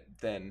laugh at it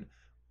than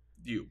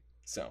you.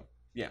 So,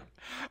 yeah.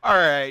 All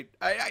right.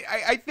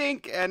 I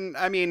think, and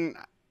I mean,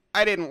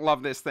 I didn't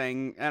love this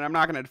thing, and I'm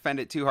not going to defend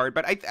it too hard,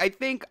 but I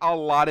think a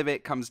lot of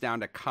it comes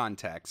down to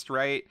context,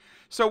 right?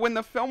 So when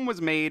the film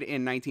was made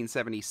in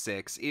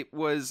 1976, it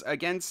was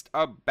against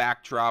a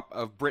backdrop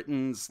of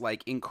Britain's,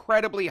 like,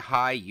 incredibly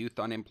high youth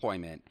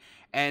unemployment,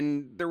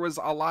 and there was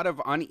a lot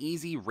of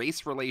uneasy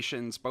race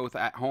relations both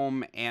at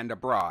home and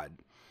abroad.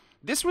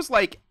 This was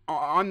like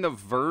on the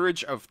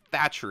verge of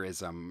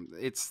Thatcherism.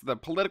 It's the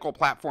political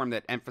platform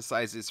that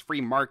emphasizes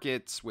free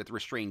markets with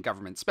restrained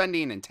government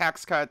spending and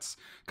tax cuts,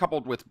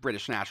 coupled with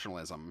British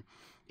nationalism.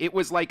 It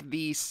was like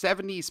the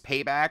 70s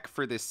payback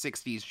for the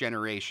 60s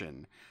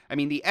generation. I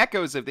mean, the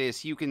echoes of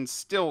this you can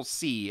still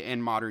see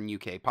in modern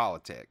UK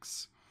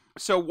politics.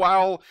 So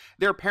while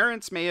their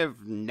parents may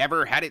have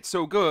never had it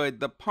so good,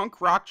 the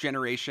punk rock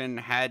generation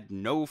had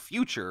no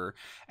future.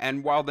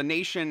 And while the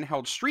nation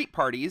held street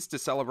parties to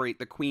celebrate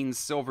the Queen's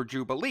Silver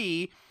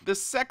Jubilee, the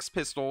Sex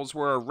Pistols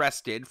were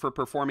arrested for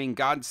performing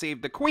God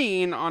Save the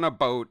Queen on a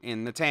boat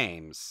in the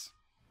Thames.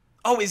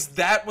 Oh, is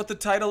that what the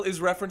title is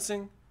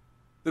referencing?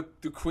 The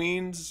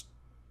Queen's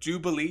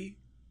Jubilee?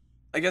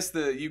 I guess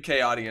the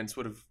UK audience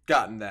would have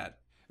gotten that.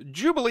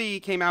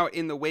 Jubilee came out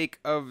in the wake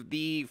of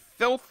the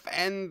filth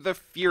and the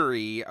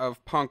fury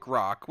of punk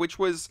rock, which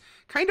was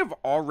kind of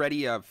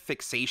already a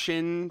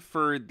fixation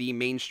for the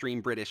mainstream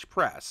British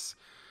press.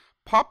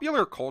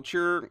 Popular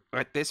culture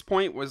at this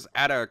point was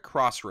at a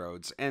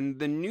crossroads, and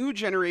the new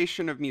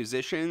generation of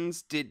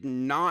musicians did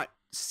not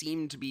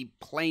seem to be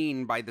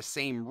playing by the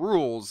same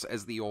rules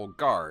as the old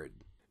guard.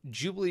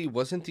 Jubilee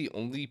wasn't the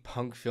only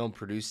punk film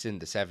produced in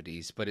the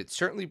 70s, but it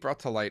certainly brought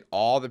to light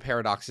all the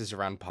paradoxes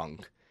around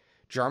punk.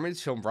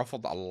 Jarman's film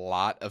ruffled a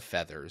lot of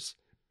feathers.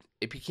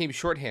 It became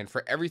shorthand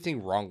for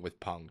everything wrong with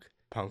punk.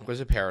 Punk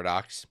was a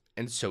paradox,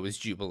 and so is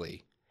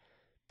Jubilee.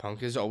 Punk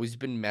has always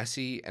been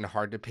messy and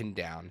hard to pin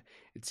down.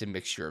 It's a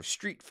mixture of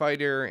Street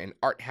Fighter and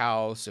art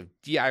house, of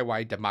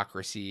DIY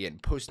democracy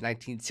and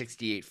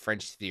post-1968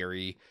 French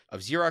theory, of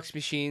Xerox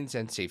machines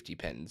and safety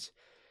pins.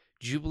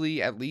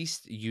 Jubilee, at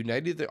least,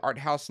 united the art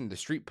house and the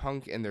street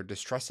punk in their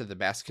distrust of the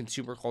mass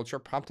consumer culture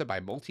prompted by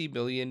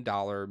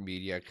multi-million-dollar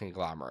media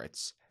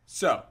conglomerates.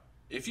 So,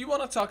 if you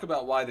want to talk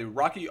about why the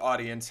Rocky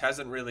audience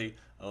hasn't really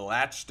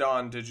latched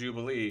on to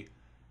Jubilee,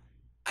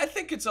 I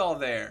think it's all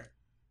there.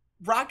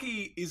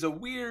 Rocky is a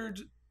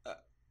weird,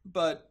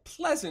 but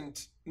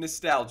pleasant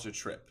nostalgia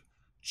trip.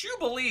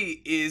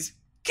 Jubilee is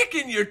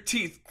kicking your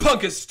teeth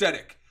punk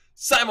aesthetic,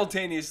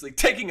 simultaneously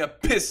taking a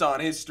piss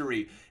on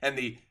history and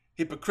the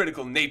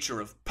hypocritical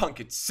nature of punk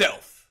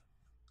itself.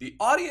 The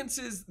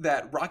audiences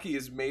that Rocky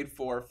is made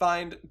for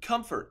find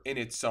comfort in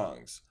its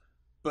songs,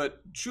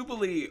 but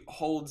Jubilee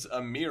holds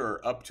a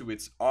mirror up to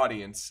its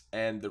audience,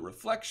 and the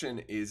reflection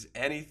is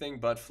anything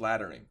but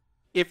flattering.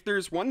 If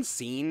there's one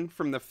scene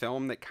from the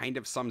film that kind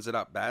of sums it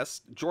up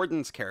best,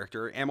 Jordan's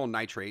character, Amyl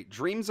Nitrate,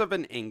 dreams of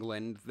an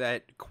England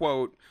that,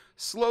 quote,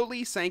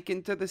 slowly sank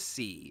into the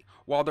sea,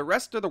 while the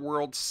rest of the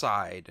world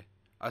sighed,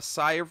 a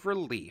sigh of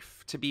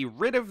relief to be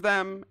rid of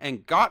them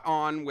and got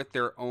on with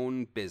their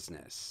own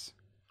business.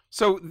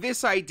 So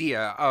this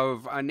idea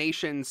of a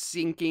nation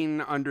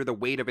sinking under the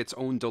weight of its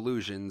own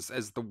delusions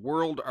as the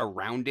world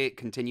around it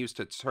continues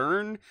to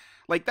turn,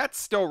 like that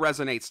still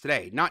resonates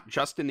today, not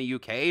just in the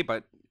UK,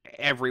 but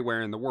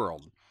everywhere in the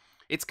world.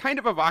 It's kind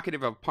of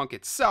evocative of punk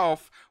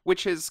itself,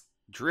 which has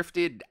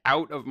drifted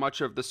out of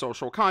much of the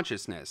social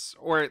consciousness,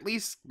 or at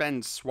least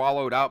been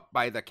swallowed up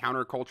by the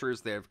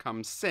countercultures that have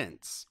come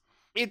since.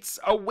 It's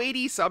a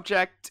weighty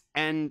subject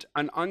and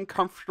an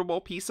uncomfortable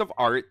piece of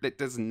art that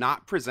does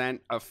not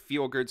present a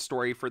feel-good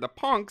story for the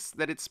punks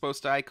that it's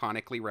supposed to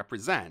iconically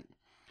represent.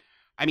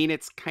 I mean,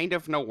 it's kind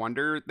of no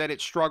wonder that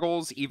it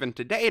struggles even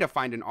today to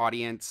find an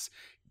audience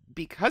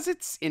because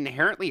it's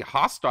inherently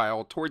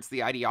hostile towards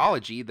the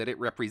ideology that it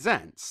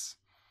represents.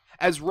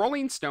 As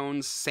Rolling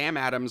Stone's Sam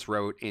Adams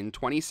wrote in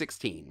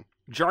 2016,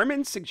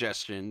 Jarman's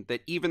suggestion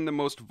that even the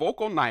most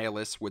vocal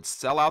nihilists would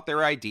sell out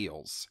their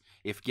ideals,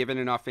 if given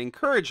enough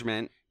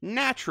encouragement,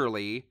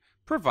 naturally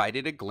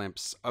provided a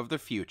glimpse of the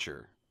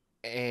future.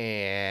 And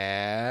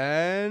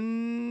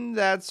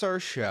that's our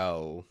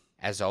show.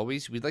 As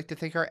always, we'd like to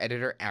thank our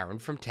editor, Aaron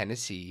from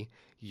Tennessee.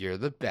 You're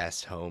the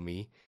best,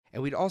 homie.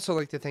 And we'd also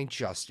like to thank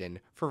Justin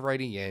for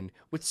writing in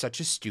with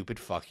such a stupid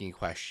fucking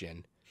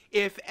question.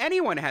 If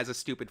anyone has a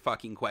stupid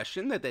fucking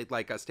question that they'd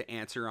like us to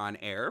answer on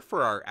air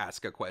for our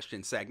Ask a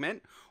Question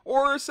segment,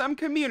 or some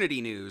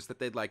community news that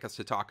they'd like us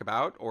to talk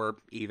about, or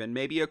even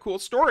maybe a cool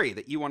story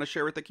that you want to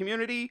share with the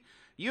community,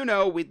 you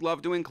know we'd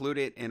love to include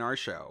it in our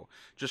show.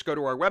 Just go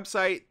to our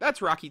website, that's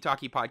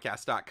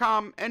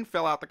rockytalkiepodcast.com, and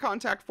fill out the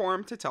contact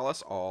form to tell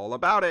us all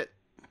about it.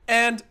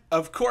 And,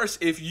 of course,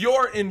 if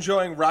you're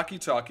enjoying Rocky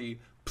Talkie,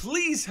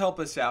 please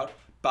help us out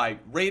by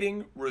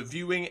rating,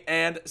 reviewing,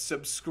 and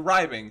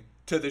subscribing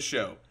to the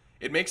show.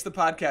 It makes the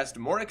podcast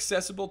more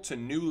accessible to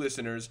new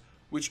listeners,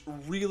 which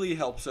really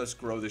helps us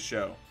grow the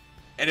show.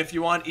 And if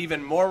you want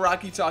even more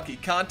Rocky Talkie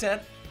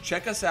content,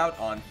 check us out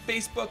on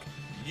Facebook,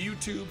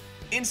 YouTube,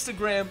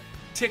 Instagram,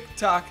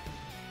 TikTok,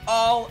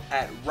 all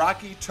at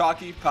Rocky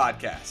Talkie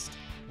Podcast.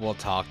 We'll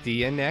talk to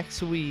you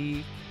next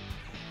week.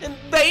 And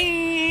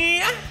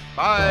bye!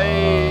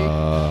 Bye!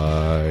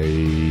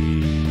 Bye.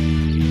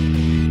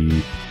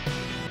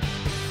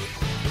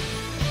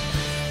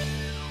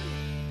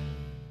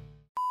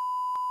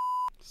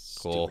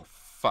 Cool. Stupid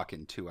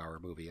fucking 2-hour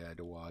movie I had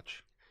to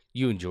watch.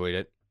 You enjoyed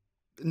it.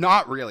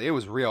 Not really. It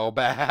was real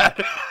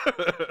bad.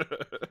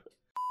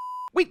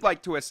 We'd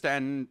like to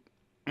extend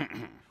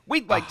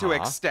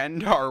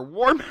our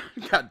warm...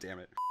 God damn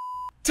it.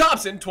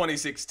 Thompson,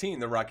 2016,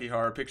 The Rocky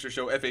Horror Picture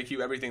Show, FAQ,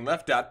 everything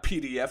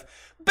left.pdf.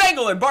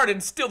 Bagnall and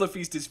Barden, Still the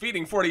Feast is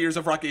Feeding, 40 Years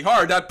of Rocky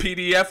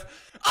Horror.pdf.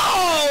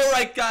 All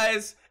right,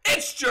 guys,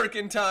 it's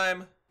jerkin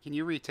time. Can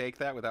you retake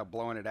that without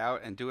blowing it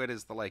out and do it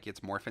as the, like,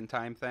 it's morphin'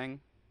 time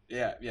thing?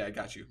 Yeah, I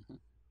got you.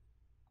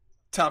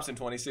 Thompson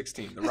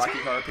 2016, the Rocky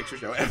Horror Picture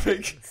Show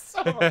epic.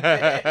 Son of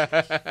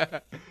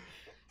a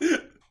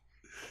bitch.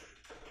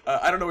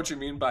 I don't know what you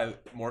mean by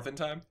Morphin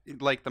Time.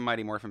 Like the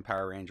Mighty Morphin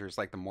Power Rangers,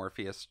 like the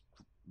Morpheus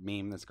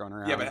meme that's going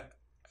around. Yeah, but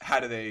how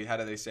do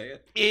they say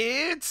it?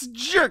 It's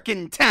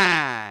jerkin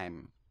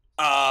time.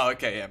 Oh,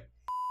 okay, yeah.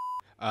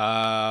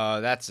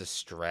 That's a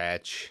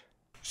stretch.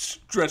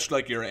 Stretched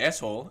like your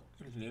asshole.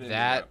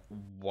 That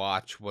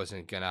watch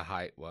wasn't gonna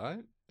hide what?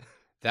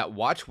 That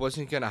watch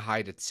wasn't gonna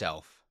hide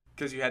itself.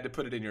 Because you had to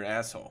put it in your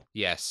asshole.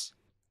 Yes.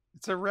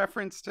 It's a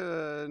reference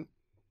to,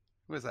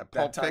 what is that, That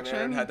Pulp time Fiction?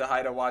 Aaron had to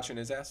hide a watch in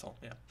his asshole.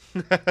 Yeah.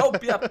 Oh,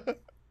 yeah.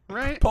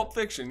 Right? Pulp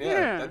Fiction. Yeah,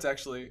 Yeah. that's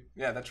actually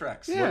that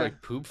tracks. Yeah. More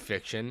like poop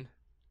fiction.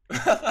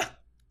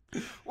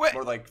 What?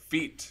 More like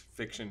feet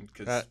fiction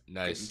because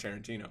Nice.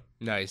 Tarantino.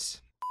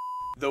 Nice.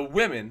 The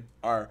women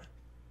are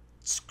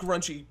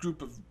scrunchy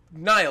group of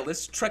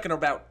nihilists trekking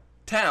about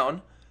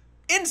town.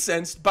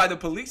 Incensed by the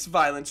police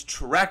violence,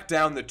 track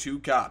down the two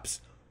cops.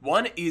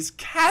 One is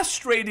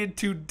castrated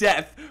to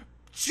death.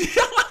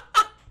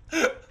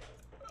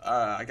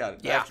 I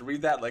have to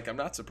read that like I'm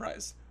not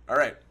surprised. All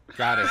right.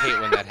 God, I hate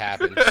when that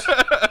happens.